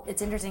 Well,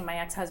 it's interesting. My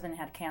ex-husband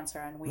had cancer,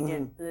 and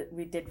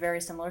we did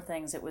very similar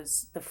things. It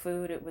was the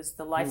food, it was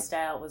the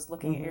lifestyle, it was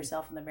looking at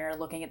yourself in the mirror,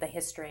 looking at the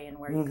history and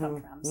where you come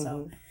from.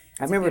 So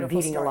I remember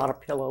beating a lot of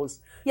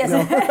pillows. Yes,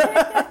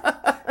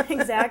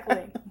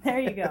 exactly. There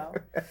you go.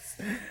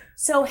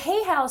 So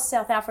Hay House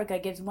South Africa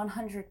gives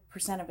 100%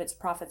 of its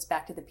profits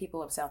back to the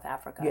people of South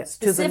Africa. Yes,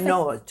 to the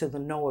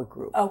NOAA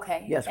group.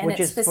 Okay. Yes, and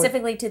it's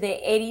specifically to the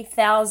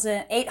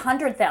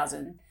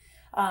 800,000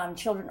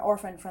 children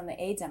orphaned from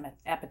the AIDS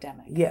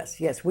epidemic.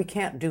 Yes. We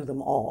can't do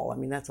them all. I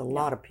mean, that's a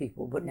lot of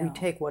people. But we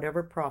take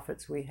whatever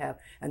profits we have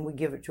and we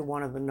give it to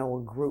one of the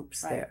NOAA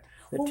groups there.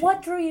 Well,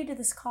 what drew you to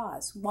this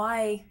cause?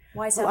 Why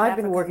South Africa? I've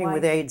been working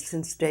with AIDS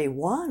since day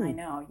one. I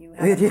know. You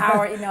have a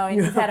power,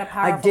 you've had a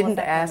powerful I didn't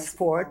effect ask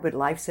for it, but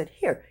life said,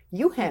 here,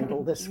 you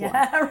handle this one.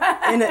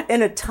 Right.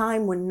 In a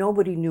time when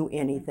nobody knew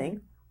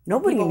anything.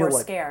 Nobody People knew were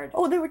what. Scared.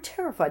 Oh, they were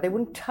terrified. They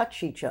wouldn't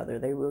touch each other.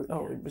 They were.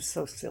 Oh, it was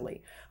so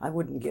silly. I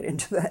wouldn't get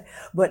into that.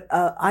 But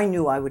I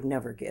knew I would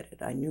never get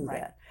it. I knew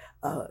that,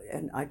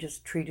 and I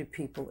just treated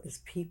people as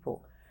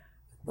people.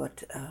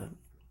 But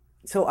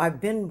so I've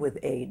been with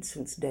AIDS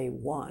since day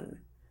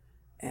one,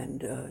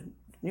 and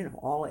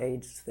all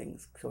AIDS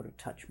things sort of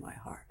touch my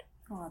heart.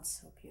 Oh,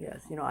 that's so beautiful.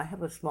 Yes, I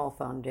have a small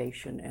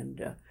foundation,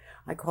 and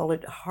I call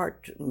it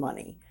Heart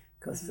Money.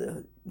 Because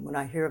when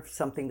I hear of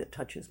something that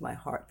touches my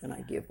heart, then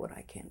I give what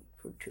I can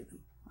to them.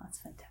 That's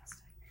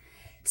fantastic.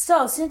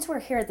 So, since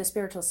we're here at the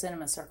Spiritual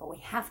Cinema Circle, we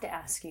have to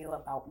ask you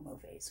about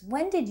movies.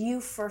 When did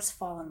you first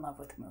fall in love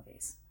with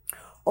movies?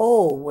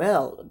 Oh,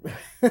 well,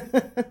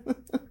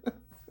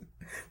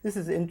 this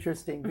is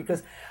interesting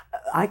because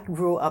I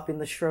grew up in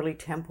the Shirley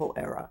Temple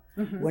era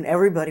when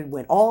everybody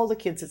all the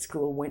kids at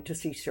school went to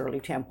see Shirley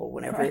Temple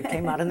whenever it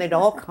came out, and they'd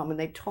all come and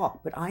they'd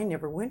talk. But I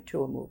never went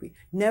to a movie,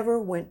 never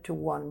went to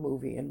one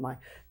movie in my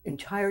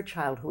entire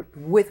childhood,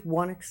 with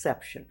one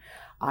exception.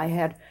 I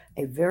had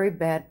a very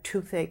bad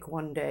toothache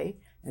one day,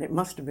 and it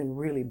must have been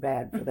really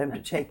bad for them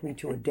to take me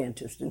to a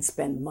dentist and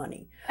spend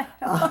money.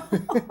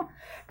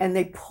 And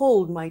they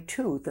pulled my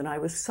tooth, and I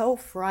was so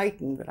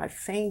frightened that I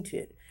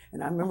fainted.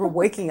 And I remember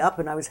waking up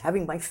and I was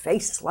having my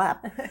face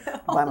slapped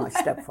by my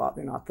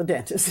stepfather, not the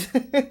dentist.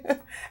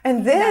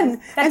 And then...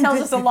 That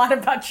tells us a lot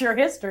about your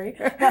history.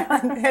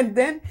 and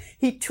then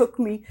he took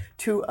me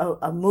to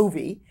a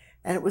movie,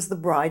 and it was The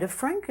Bride of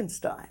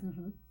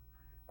Frankenstein.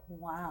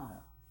 Wow.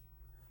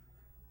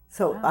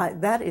 So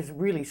that is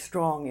really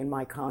strong in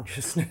my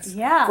consciousness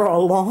for a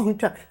long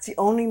time. It's the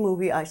only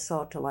movie I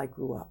saw till I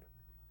grew up.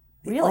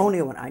 The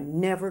only one. I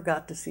never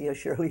got to see a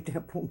Shirley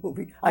Temple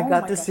movie. I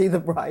got to see The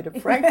Bride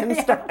of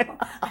Frankenstein.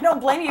 I don't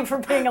blame you for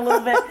being a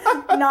little bit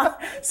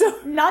not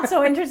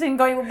so interested in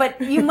going,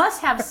 but you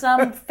must have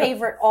some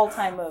favorite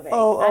all-time movie.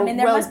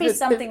 There must be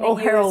something that you...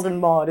 Harold and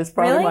Maude is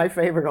probably my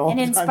favorite all-time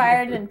and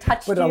inspired movie. And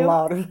touched but you? But a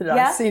lot of it.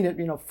 I've seen it,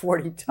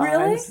 40 times.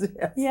 Really?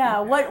 Yes. Yeah.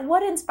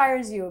 What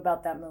inspires you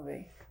about that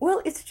movie? Well,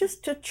 it's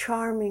just a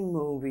charming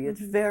movie. It's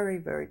very,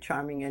 very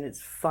charming, and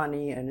it's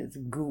funny, and it's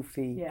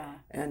goofy. Yeah.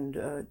 And,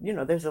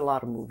 there's a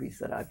lot of movies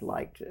that I've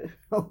liked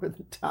over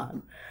the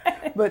time.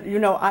 But,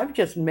 I've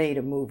just made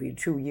a movie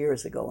 2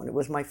 years ago, and it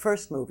was my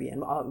first movie.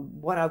 And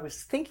what I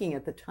was thinking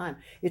at the time,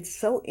 it's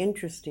so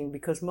interesting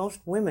because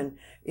most women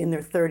in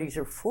their 30s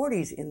or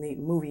 40s in the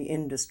movie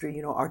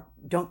industry,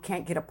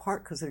 can't get a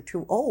part because they're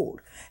too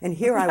old. And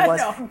here I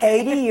was,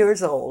 80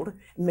 years old,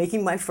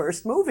 making my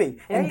first movie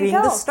and being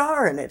the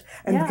star in it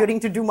and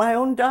getting to do my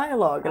own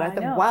dialogue. And I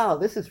thought, wow,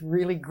 this is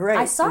really great.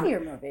 I saw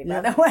your movie,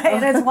 by the way,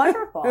 and it's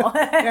wonderful.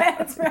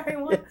 It's very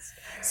wonderful. Yes.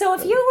 So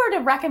if you were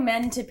to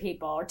recommend to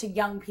people or to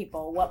young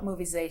people what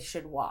movies they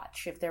should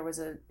watch,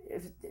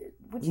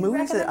 would you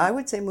recommend? I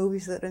would say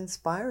movies that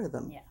inspire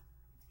them. Yeah,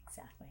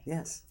 exactly.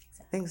 Yes.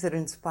 Exactly. Things that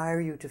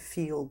inspire you to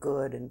feel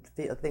good and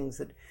things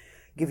that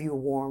give you a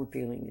warm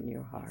feeling in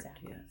your heart.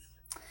 Exactly.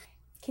 Yes.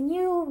 Can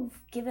you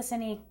give us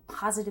any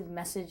positive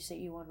message that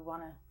you would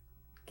want to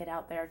get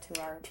out there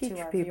to our Teach to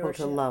our people viewership?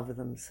 to love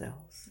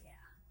themselves. Yeah.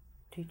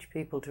 Teach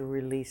people to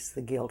release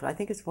the guilt. I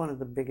think it's one of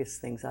the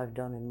biggest things I've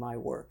done in my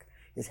work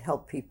is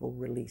help people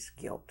release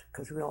guilt,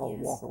 because we all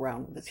walk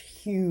around with this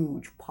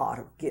huge pot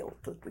of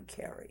guilt that we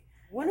carry.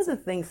 One of the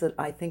things that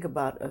I think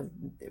about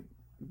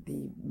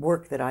the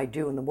work that I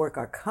do and the work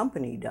our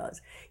company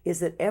does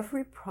is that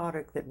every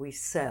product that we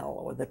sell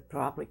or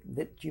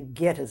that you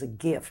get as a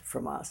gift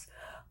from us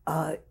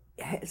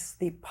has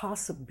the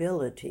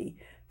possibility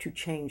to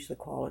change the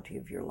quality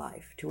of your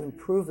life, to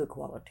improve the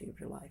quality of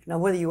your life. Now,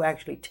 whether you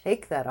actually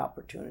take that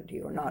opportunity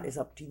or not is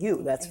up to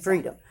you. That's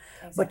freedom.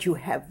 Exactly. But you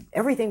have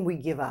everything we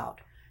give out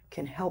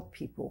can help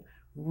people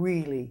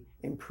really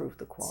improve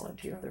the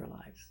quality of their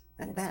lives.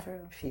 And that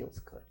feels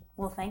good.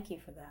 Well, thank you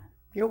for that.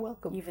 You're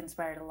welcome. You've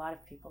inspired a lot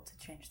of people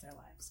to change their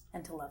lives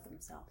and to love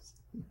themselves.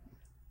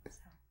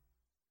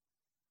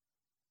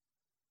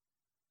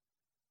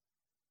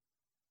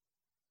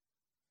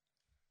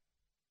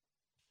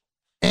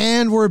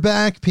 And we're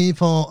back,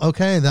 people.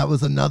 Okay, that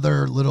was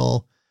another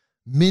little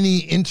mini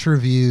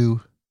interview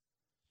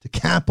to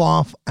cap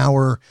off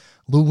our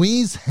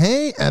Louise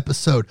Hay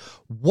episode.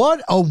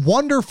 What a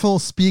wonderful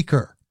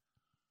speaker.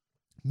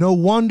 No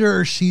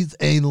wonder she's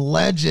a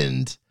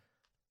legend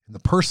in the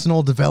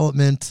personal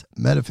development,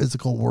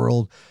 metaphysical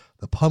world,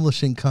 the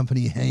publishing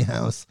company Hay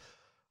House.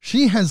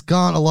 She has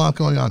got a lot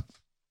going on.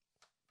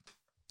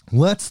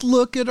 Let's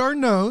look at our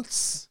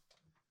notes.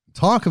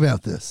 Talk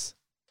about this.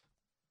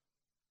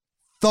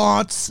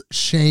 Thoughts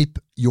shape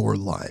your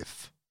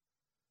life.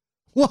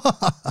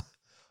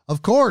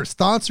 Of course,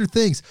 thoughts are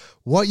things.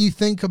 What you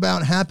think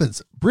about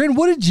happens. Bryn,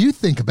 what did you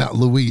think about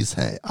Louise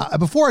Hay?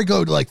 Before I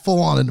go to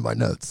full on into my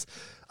notes,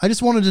 I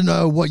just wanted to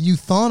know what you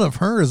thought of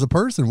her as a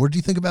person. What did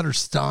you think about her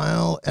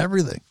style,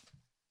 everything?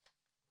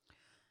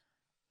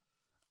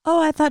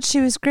 Oh, I thought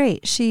she was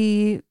great.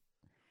 She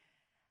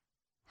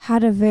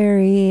had a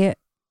very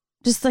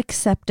just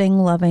accepting,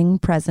 loving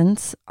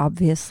presence,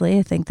 obviously.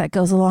 I think that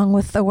goes along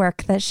with the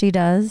work that she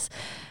does.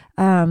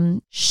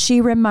 She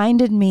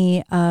reminded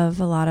me of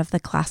a lot of the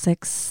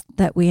classics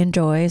that we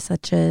enjoy,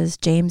 such as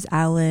James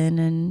Allen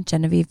and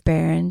Genevieve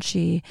Barron.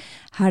 She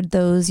had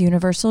those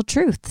universal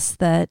truths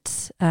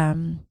that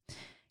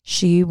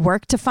she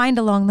worked to find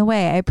along the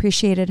way. I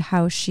appreciated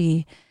how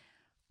she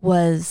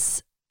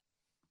was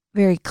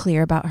very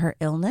clear about her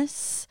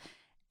illness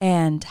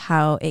and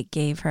how it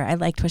gave her, I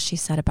liked what she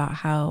said about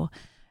how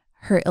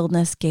her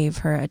illness gave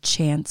her a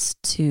chance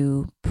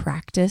to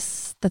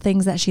practice the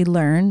things that she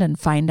learned and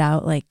find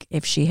out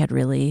if she had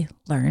really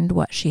learned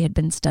what she had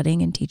been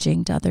studying and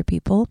teaching to other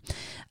people.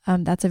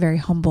 That's a very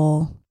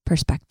humble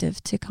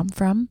perspective to come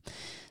from.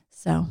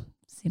 So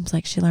seems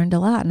like she learned a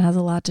lot and has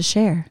a lot to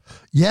share.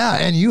 Yeah,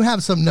 and you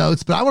have some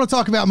notes, but I want to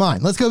talk about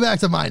mine. Let's go back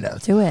to my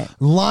notes. Do it.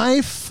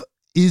 Life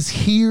is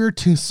here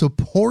to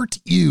support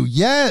you.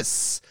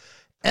 Yes,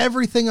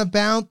 everything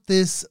about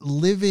this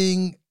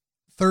living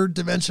third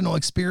dimensional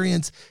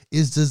experience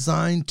is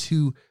designed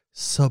to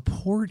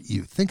support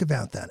you. Think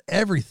about that.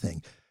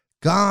 Everything,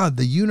 God,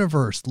 the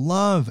universe,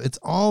 love, it's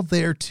all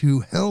there to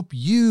help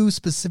you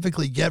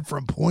specifically get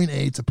from point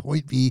A to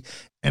point B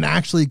and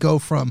actually go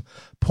from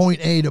point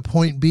A to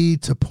point B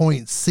to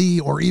point C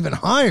or even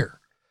higher,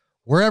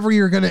 wherever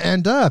you're going to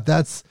end up.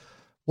 That's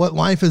what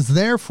life is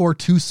there for,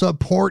 to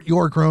support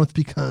your growth,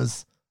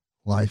 because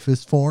life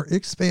is for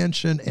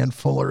expansion and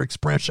fuller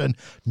expression,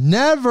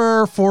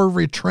 never for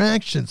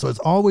retraction. So it's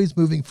always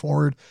moving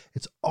forward.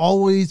 It's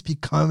always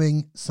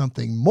becoming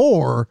something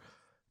more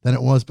than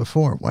it was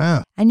before.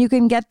 Wow. And you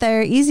can get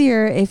there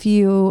easier if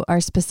you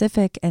are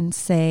specific and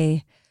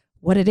say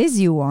what it is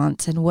you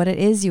want and what it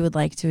is you would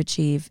like to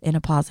achieve in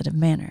a positive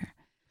manner.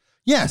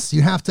 Yes,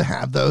 you have to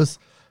have those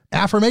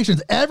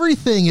affirmations.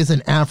 Everything is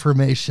an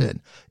affirmation,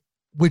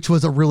 which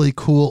was a really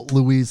cool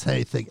Louise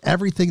Hay thing.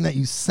 Everything that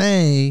you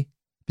say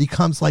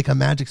becomes like a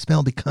magic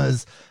spell,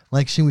 because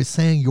like she was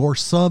saying, your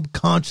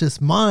subconscious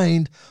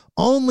mind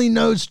only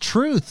knows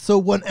truth. So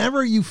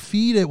whenever you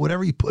feed it,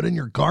 whatever you put in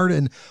your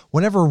garden,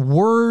 whatever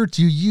words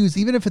you use,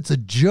 even if it's a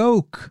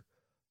joke,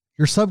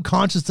 your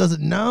subconscious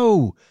doesn't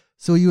know.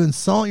 So you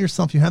insult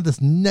yourself. You have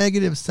this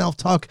negative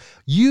self-talk.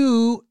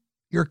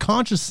 Your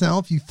conscious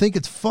self, you think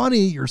it's funny.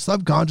 Your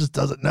subconscious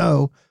doesn't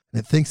know,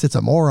 and it thinks it's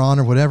a moron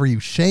or whatever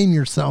you shame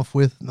yourself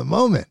with in the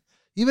moment.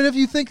 Even if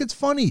you think it's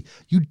funny,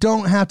 you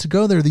don't have to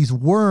go there. These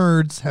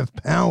words have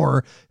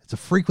power. It's a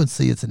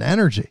frequency. It's an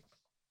energy.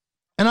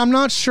 And I'm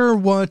not sure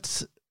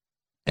what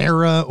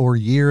era or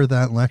year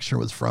that lecture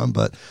was from,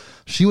 but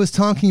she was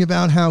talking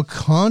about how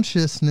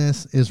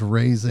consciousness is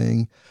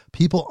raising.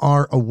 People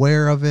are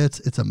aware of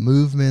it. It's a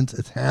movement.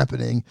 It's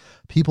happening.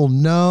 People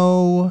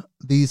know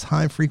these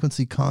high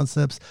frequency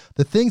concepts.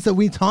 The things that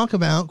we talk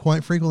about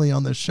quite frequently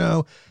on this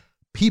show,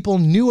 people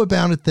knew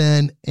about it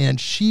then,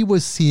 and she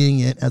was seeing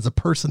it as a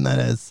person that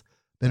has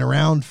been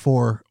around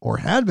for, or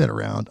had been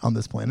around on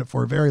this planet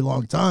for a very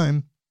long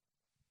time.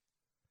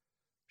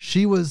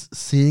 She was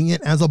seeing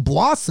it as a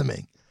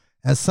blossoming,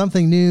 as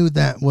something new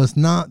that was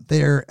not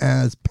there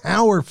as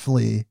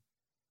powerfully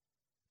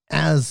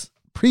as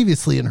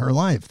previously in her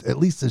life, at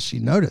least as she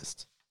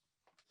noticed.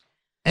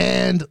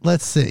 And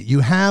let's see, you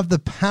have the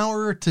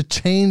power to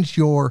change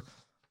your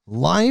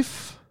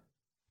life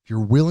if you're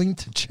willing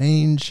to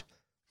change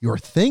your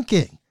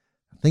thinking.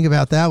 Think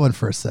about that one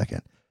for a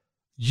second.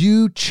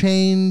 You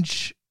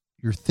change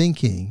your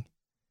thinking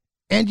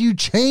and you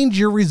change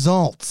your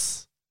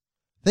results.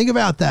 Think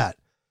about that.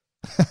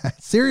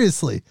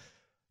 Seriously.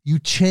 You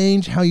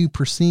change how you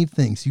perceive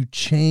things. You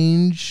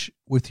change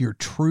with your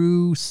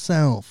true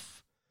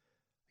self.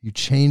 You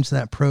change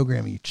that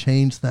program. You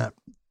change that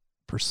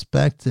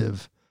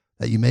perspective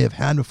that you may have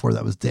had before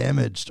that was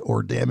damaged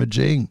or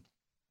damaging.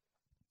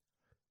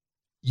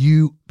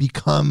 You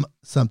become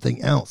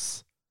something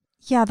else.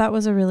 Yeah, that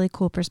was a really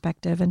cool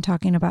perspective, and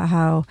talking about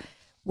how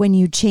when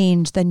you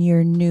change, then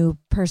your new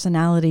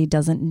personality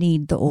doesn't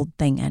need the old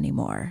thing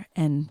anymore.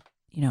 And,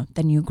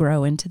 then you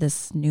grow into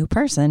this new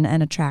person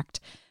and attract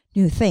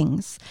new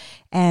things.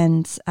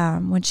 And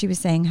when she was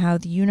saying how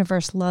the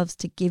universe loves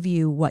to give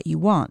you what you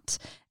want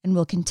and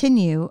will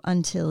continue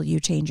until you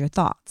change your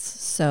thoughts.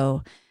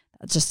 So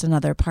just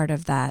another part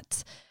of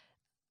that,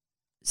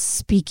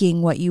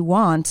 speaking what you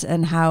want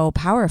and how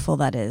powerful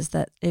that is,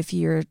 that if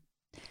you're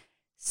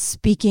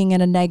speaking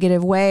in a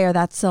negative way, or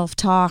that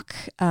self-talk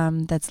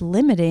that's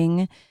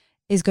limiting,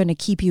 is going to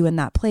keep you in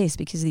that place,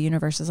 because the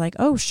universe is like,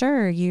 oh,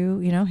 sure, here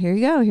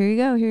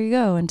you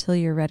go, until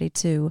you're ready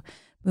to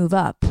move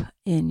up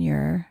in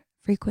your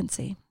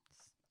frequency.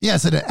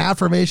 Yes, and an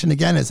affirmation,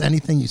 again, is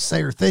anything you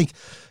say or think.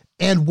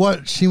 And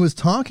what she was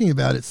talking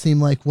about, it seemed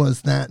like,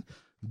 was that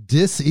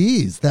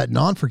dis-ease, that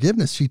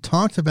non-forgiveness. She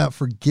talked about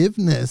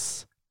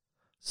forgiveness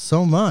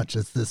so much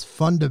as this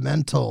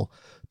fundamental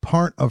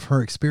part of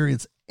her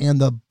experience, and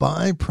the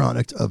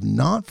byproduct of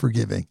not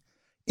forgiving,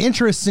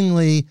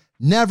 interestingly,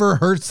 never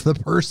hurts the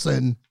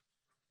person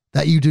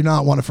that you do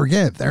not want to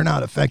forgive. They're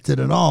not affected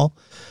at all.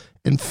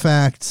 In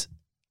fact,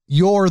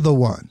 you're the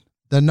one,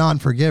 the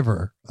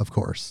non-forgiver, of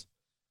course,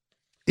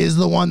 is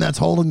the one that's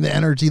holding the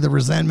energy, the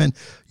resentment.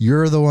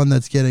 You're the one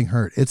that's getting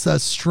hurt. It's a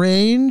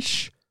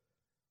strange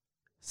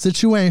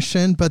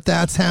situation, but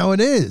that's how it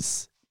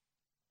is.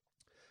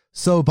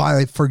 So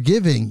by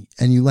forgiving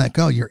and you let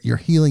go, you're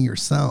healing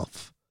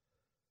yourself.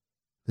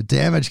 The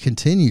damage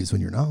continues when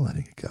you're not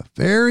letting it go.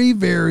 Very,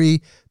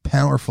 very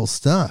powerful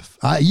stuff.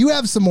 You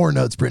have some more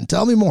notes, Bryn.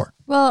 Tell me more.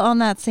 Well, on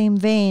that same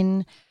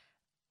vein,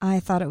 I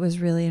thought it was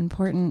really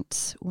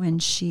important when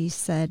she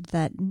said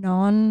that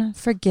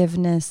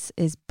non-forgiveness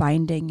is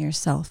binding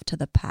yourself to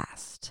the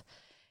past,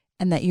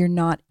 and that you're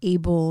not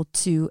able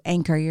to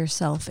anchor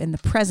yourself in the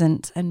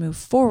present and move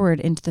forward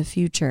into the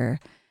future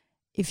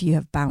if you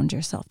have bound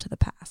yourself to the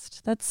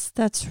past.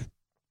 That's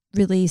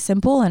really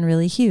simple and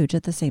really huge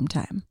at the same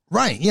time.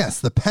 Right.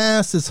 Yes. The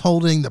past is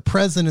holding the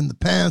present in the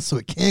past, so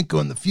it can't go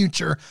in the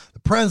future.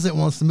 The present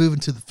wants to move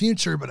into the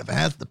future, but if it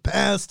has the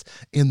past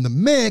in the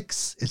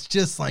mix, it's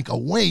just like a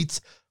weight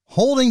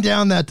holding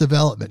down that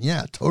development.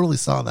 Yeah, totally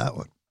saw that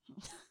one.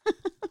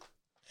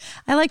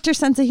 I liked her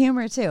sense of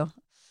humor too.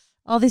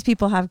 All these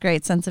people have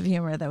great sense of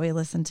humor that we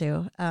listen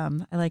to. I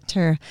liked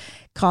her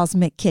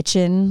cosmic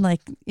kitchen,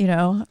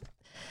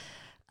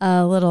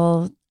 a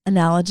little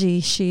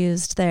analogy she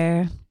used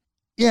there.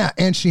 Yeah,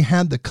 and she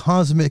had the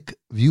cosmic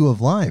view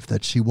of life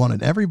that she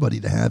wanted everybody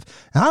to have.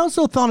 And I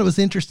also thought it was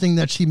interesting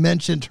that she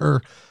mentioned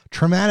her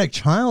traumatic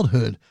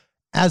childhood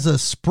as a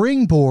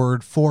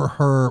springboard for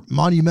her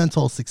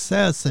monumental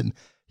success and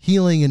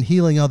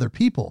healing other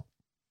people.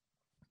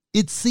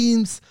 It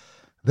seems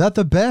that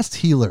the best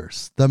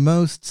healers, the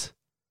most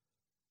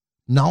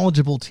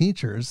knowledgeable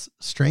teachers,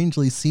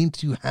 strangely seem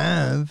to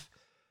have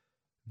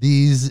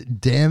these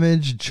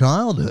damaged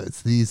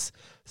childhoods, these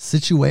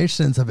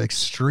situations of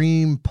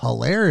extreme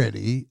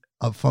polarity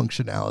of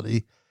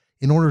functionality,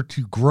 in order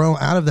to grow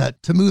out of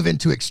that, to move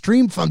into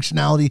extreme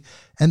functionality.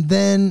 And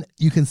then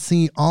you can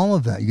see all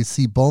of that. You can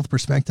see both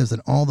perspectives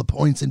and all the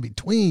points in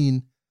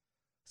between.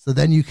 So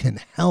then you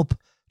can help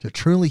to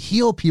truly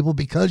heal people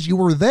because you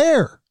were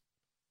there.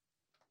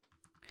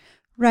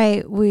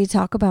 Right. We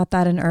talk about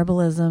that in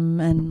herbalism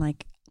and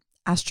like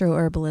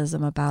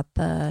astroherbalism, about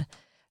the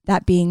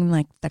that being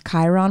like the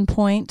Chiron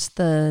point,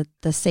 the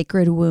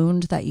sacred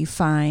wound that you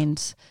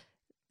find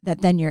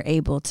that then you're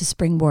able to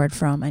springboard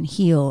from and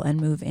heal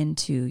and move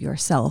into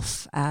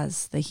yourself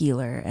as the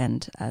healer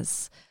and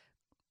as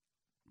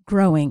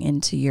growing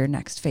into your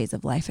next phase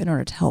of life in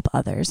order to help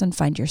others and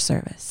find your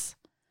service.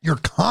 Your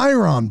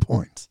Chiron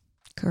point.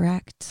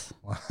 Correct.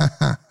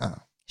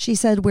 Wow. She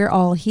said we're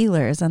all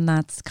healers, and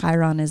that's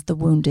Chiron is the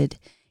wounded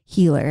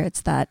healer.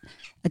 It's that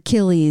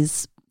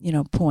Achilles,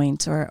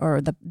 point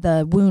or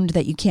the wound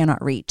that you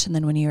cannot reach. And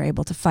then when you're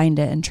able to find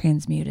it and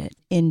transmute it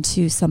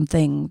into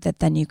something that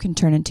then you can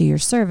turn into your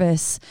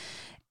service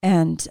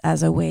and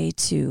as a way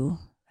to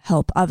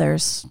help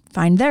others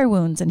find their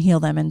wounds and heal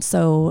them. And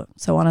so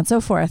on and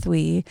so forth.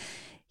 We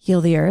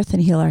heal the earth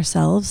and heal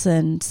ourselves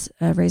and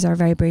raise our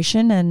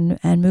vibration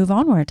and move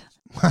onward.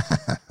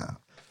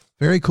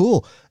 Very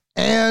cool.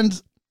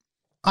 And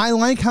I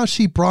like how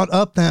she brought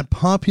up that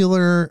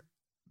popular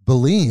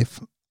belief,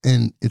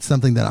 and it's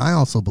something that I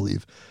also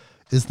believe,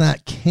 is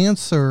that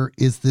cancer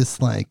is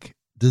this like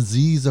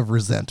disease of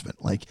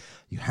resentment. Like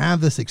you have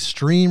this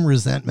extreme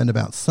resentment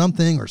about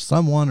something or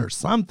someone or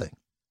something,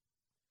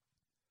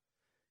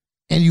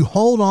 and you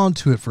hold on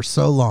to it for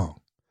so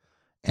long,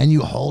 and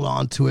you hold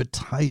on to it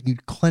tight, and you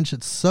clench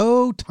it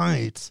so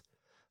tight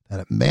that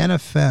it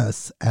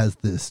manifests as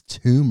this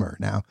tumor.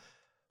 Now,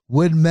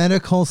 would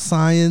medical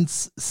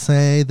science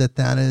say that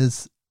that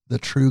is the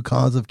true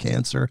cause of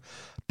cancer?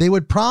 They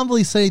would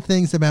probably say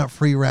things about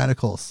free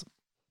radicals,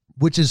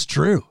 which is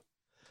true.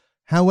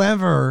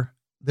 However,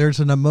 there's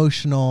an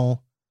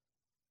emotional,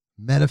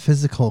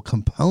 metaphysical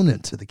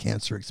component to the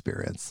cancer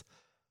experience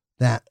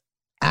that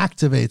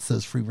activates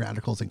those free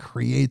radicals and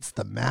creates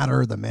the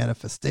matter, the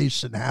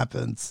manifestation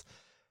happens.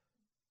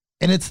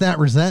 And it's that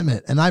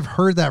resentment. And I've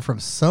heard that from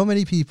so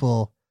many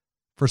people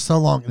for so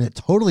long, and it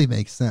totally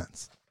makes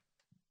sense.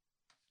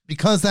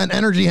 Because that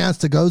energy has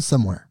to go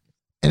somewhere.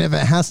 And if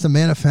it has to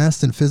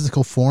manifest in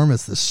physical form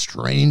as this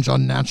strange,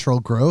 unnatural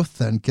growth,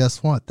 then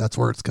guess what? That's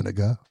where it's going to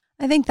go.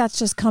 I think that's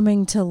just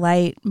coming to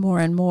light more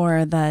and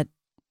more that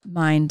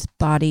mind,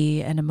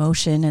 body, and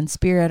emotion and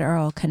spirit are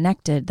all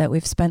connected, that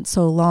we've spent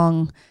so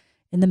long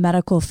in the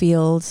medical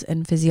field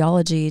and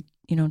physiology,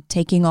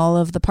 taking all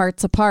of the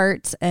parts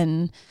apart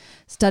and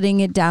studying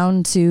it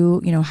down to,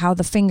 how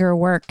the finger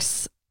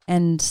works.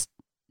 And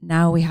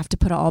now we have to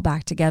put it all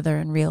back together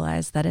and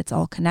realize that it's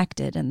all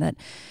connected and that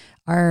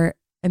our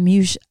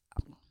emotions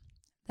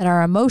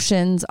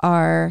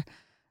are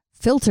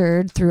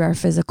filtered through our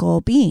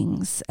physical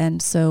beings.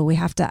 And so we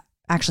have to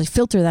actually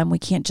filter them. We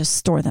can't just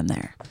store them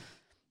there.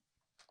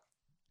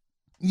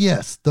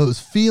 Yes, those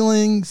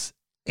feelings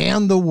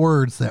and the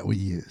words that we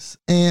use.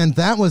 And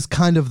that was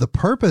kind of the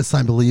purpose,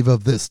 I believe,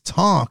 of this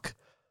talk,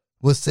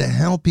 was to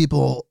help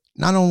people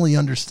not only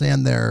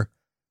understand their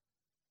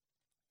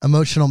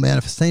emotional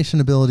manifestation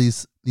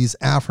abilities, these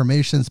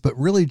affirmations, but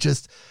really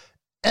just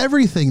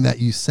everything that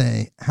you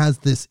say has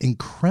this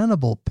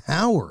incredible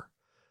power.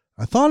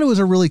 I thought it was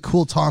a really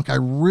cool talk. I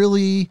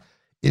really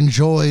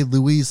enjoyed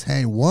Louise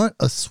Hay. What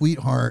a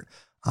sweetheart.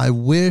 I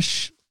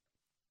wish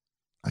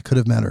I could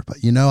have met her, but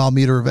I'll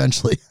meet her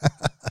eventually,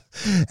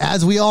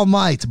 as we all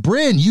might.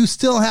 Bryn, you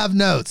still have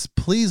notes.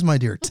 Please, my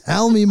dear,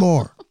 tell me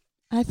more.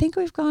 I think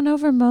we've gone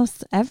over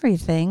most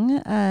everything.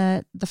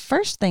 The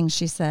first thing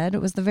she said,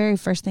 it was the very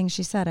first thing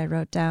she said I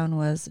wrote down,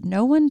 was,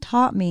 no one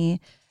taught me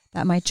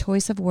that my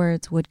choice of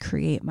words would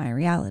create my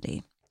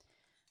reality,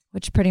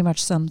 which pretty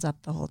much sums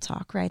up the whole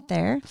talk right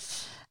there.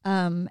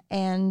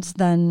 And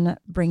then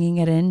bringing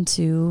it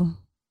into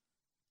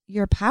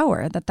your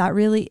power,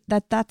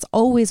 that's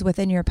always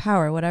within your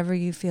power. Whatever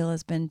you feel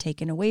has been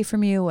taken away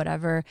from you,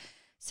 whatever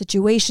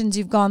situations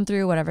you've gone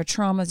through, whatever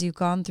traumas you've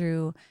gone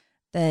through,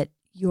 that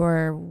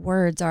your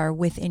words are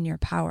within your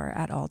power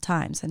at all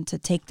times. And to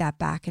take that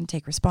back and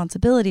take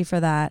responsibility for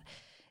that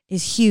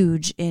is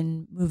huge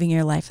in moving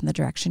your life in the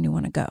direction you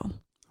want to go.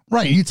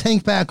 Right. You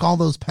take back all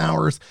those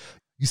powers.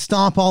 You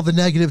stop all the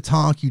negative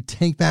talk. You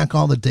take back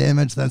all the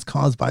damage that's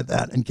caused by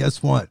that. And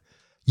guess what?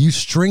 You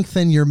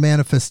strengthen your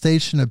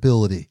manifestation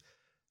ability.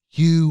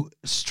 You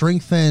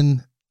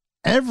strengthen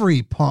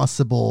every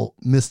possible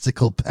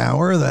mystical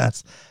power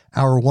that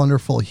our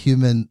wonderful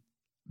human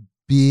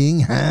being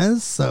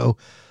has. So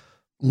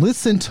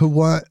listen to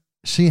what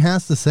she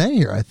has to say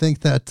here. I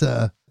think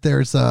that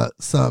there's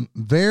some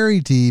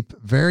very deep,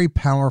 very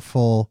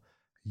powerful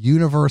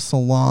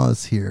universal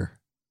laws here.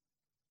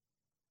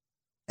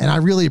 And I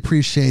really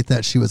appreciate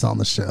that she was on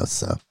the show.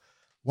 So,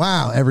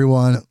 wow,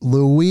 everyone,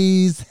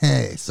 Louise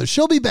Hay. So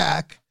she'll be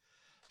back.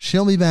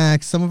 She'll be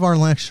back. Some of our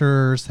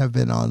lecturers have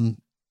been on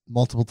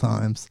multiple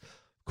times.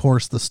 Of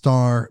course, the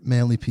star,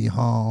 Manly P.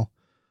 Hall.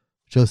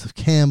 Joseph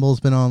Campbell's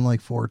been on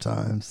like 4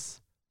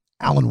 times.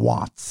 Alan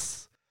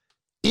Watts.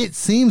 It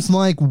seems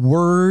like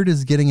word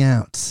is getting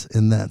out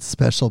in that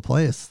special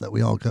place that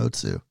we all go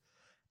to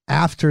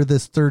after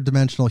this third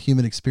dimensional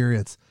human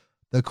experience,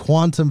 the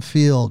quantum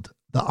field,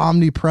 the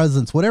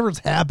omnipresence, whatever's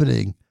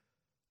happening.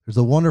 There's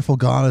a wonderful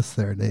goddess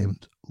there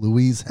named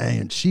Louise Hay,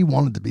 and she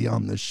wanted to be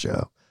on this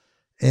show.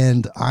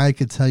 And I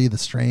could tell you the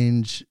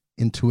strange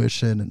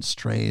intuition and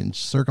strange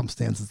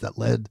circumstances that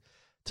led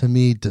to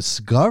me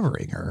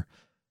discovering her.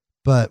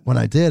 But when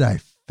I did, I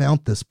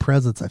felt this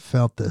presence. I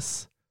felt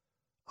this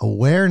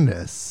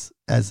awareness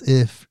as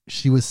if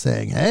she was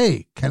saying,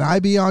 hey, can I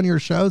be on your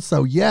show?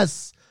 So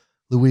yes,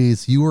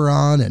 Louise, you were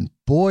on, and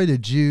boy,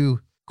 did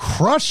you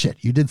crush it.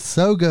 You did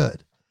so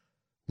good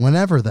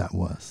whenever that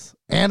was.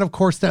 And of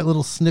course, that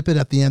little snippet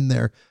at the end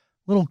there,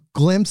 little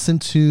glimpse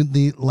into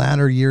the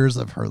latter years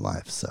of her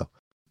life. So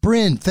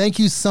Bryn, thank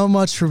you so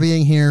much for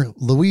being here.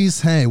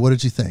 Louise, hey, what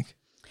did you think?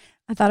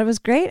 I thought it was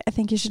great. I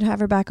think you should have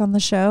her back on the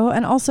show.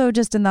 And also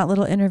just in that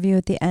little interview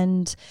at the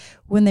end,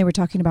 when they were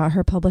talking about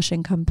her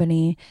publishing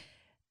company,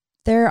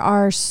 there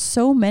are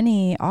so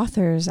many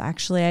authors,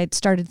 actually. I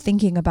started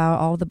thinking about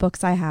all the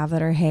books I have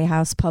that are Hay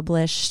House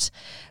published.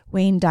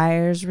 Wayne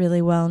Dyer's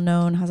really well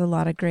known, has a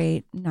lot of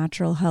great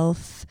natural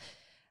health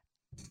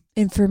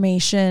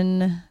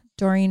information.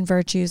 Doreen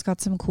Virtue's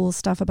got some cool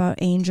stuff about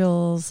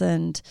angels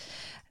and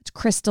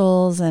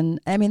crystals. And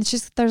I mean, it's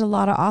just, there's a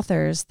lot of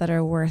authors that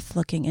are worth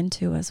looking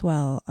into as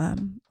well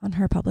on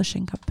her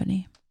publishing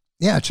company.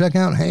 Yeah, check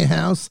out Hay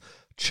House.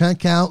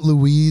 Check out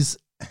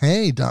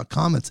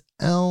LouiseHay.com. It's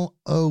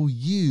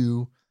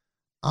LouiseHay.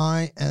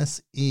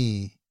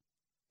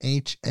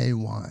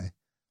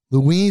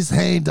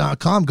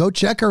 LouiseHay.com. Go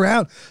check her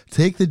out.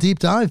 Take the deep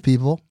dive,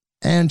 people.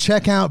 And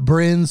check out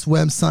Bryn's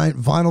website,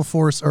 Vital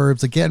Force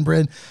Herbs. Again,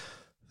 Bryn,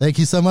 thank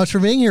you so much for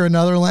being here.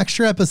 Another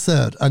lecture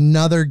episode.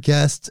 Another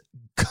guest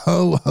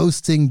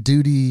co-hosting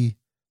duty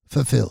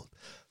fulfilled.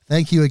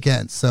 Thank you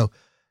again. So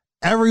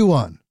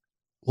everyone,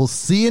 we'll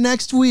see you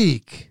next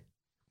week.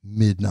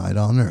 Midnight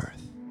on Earth.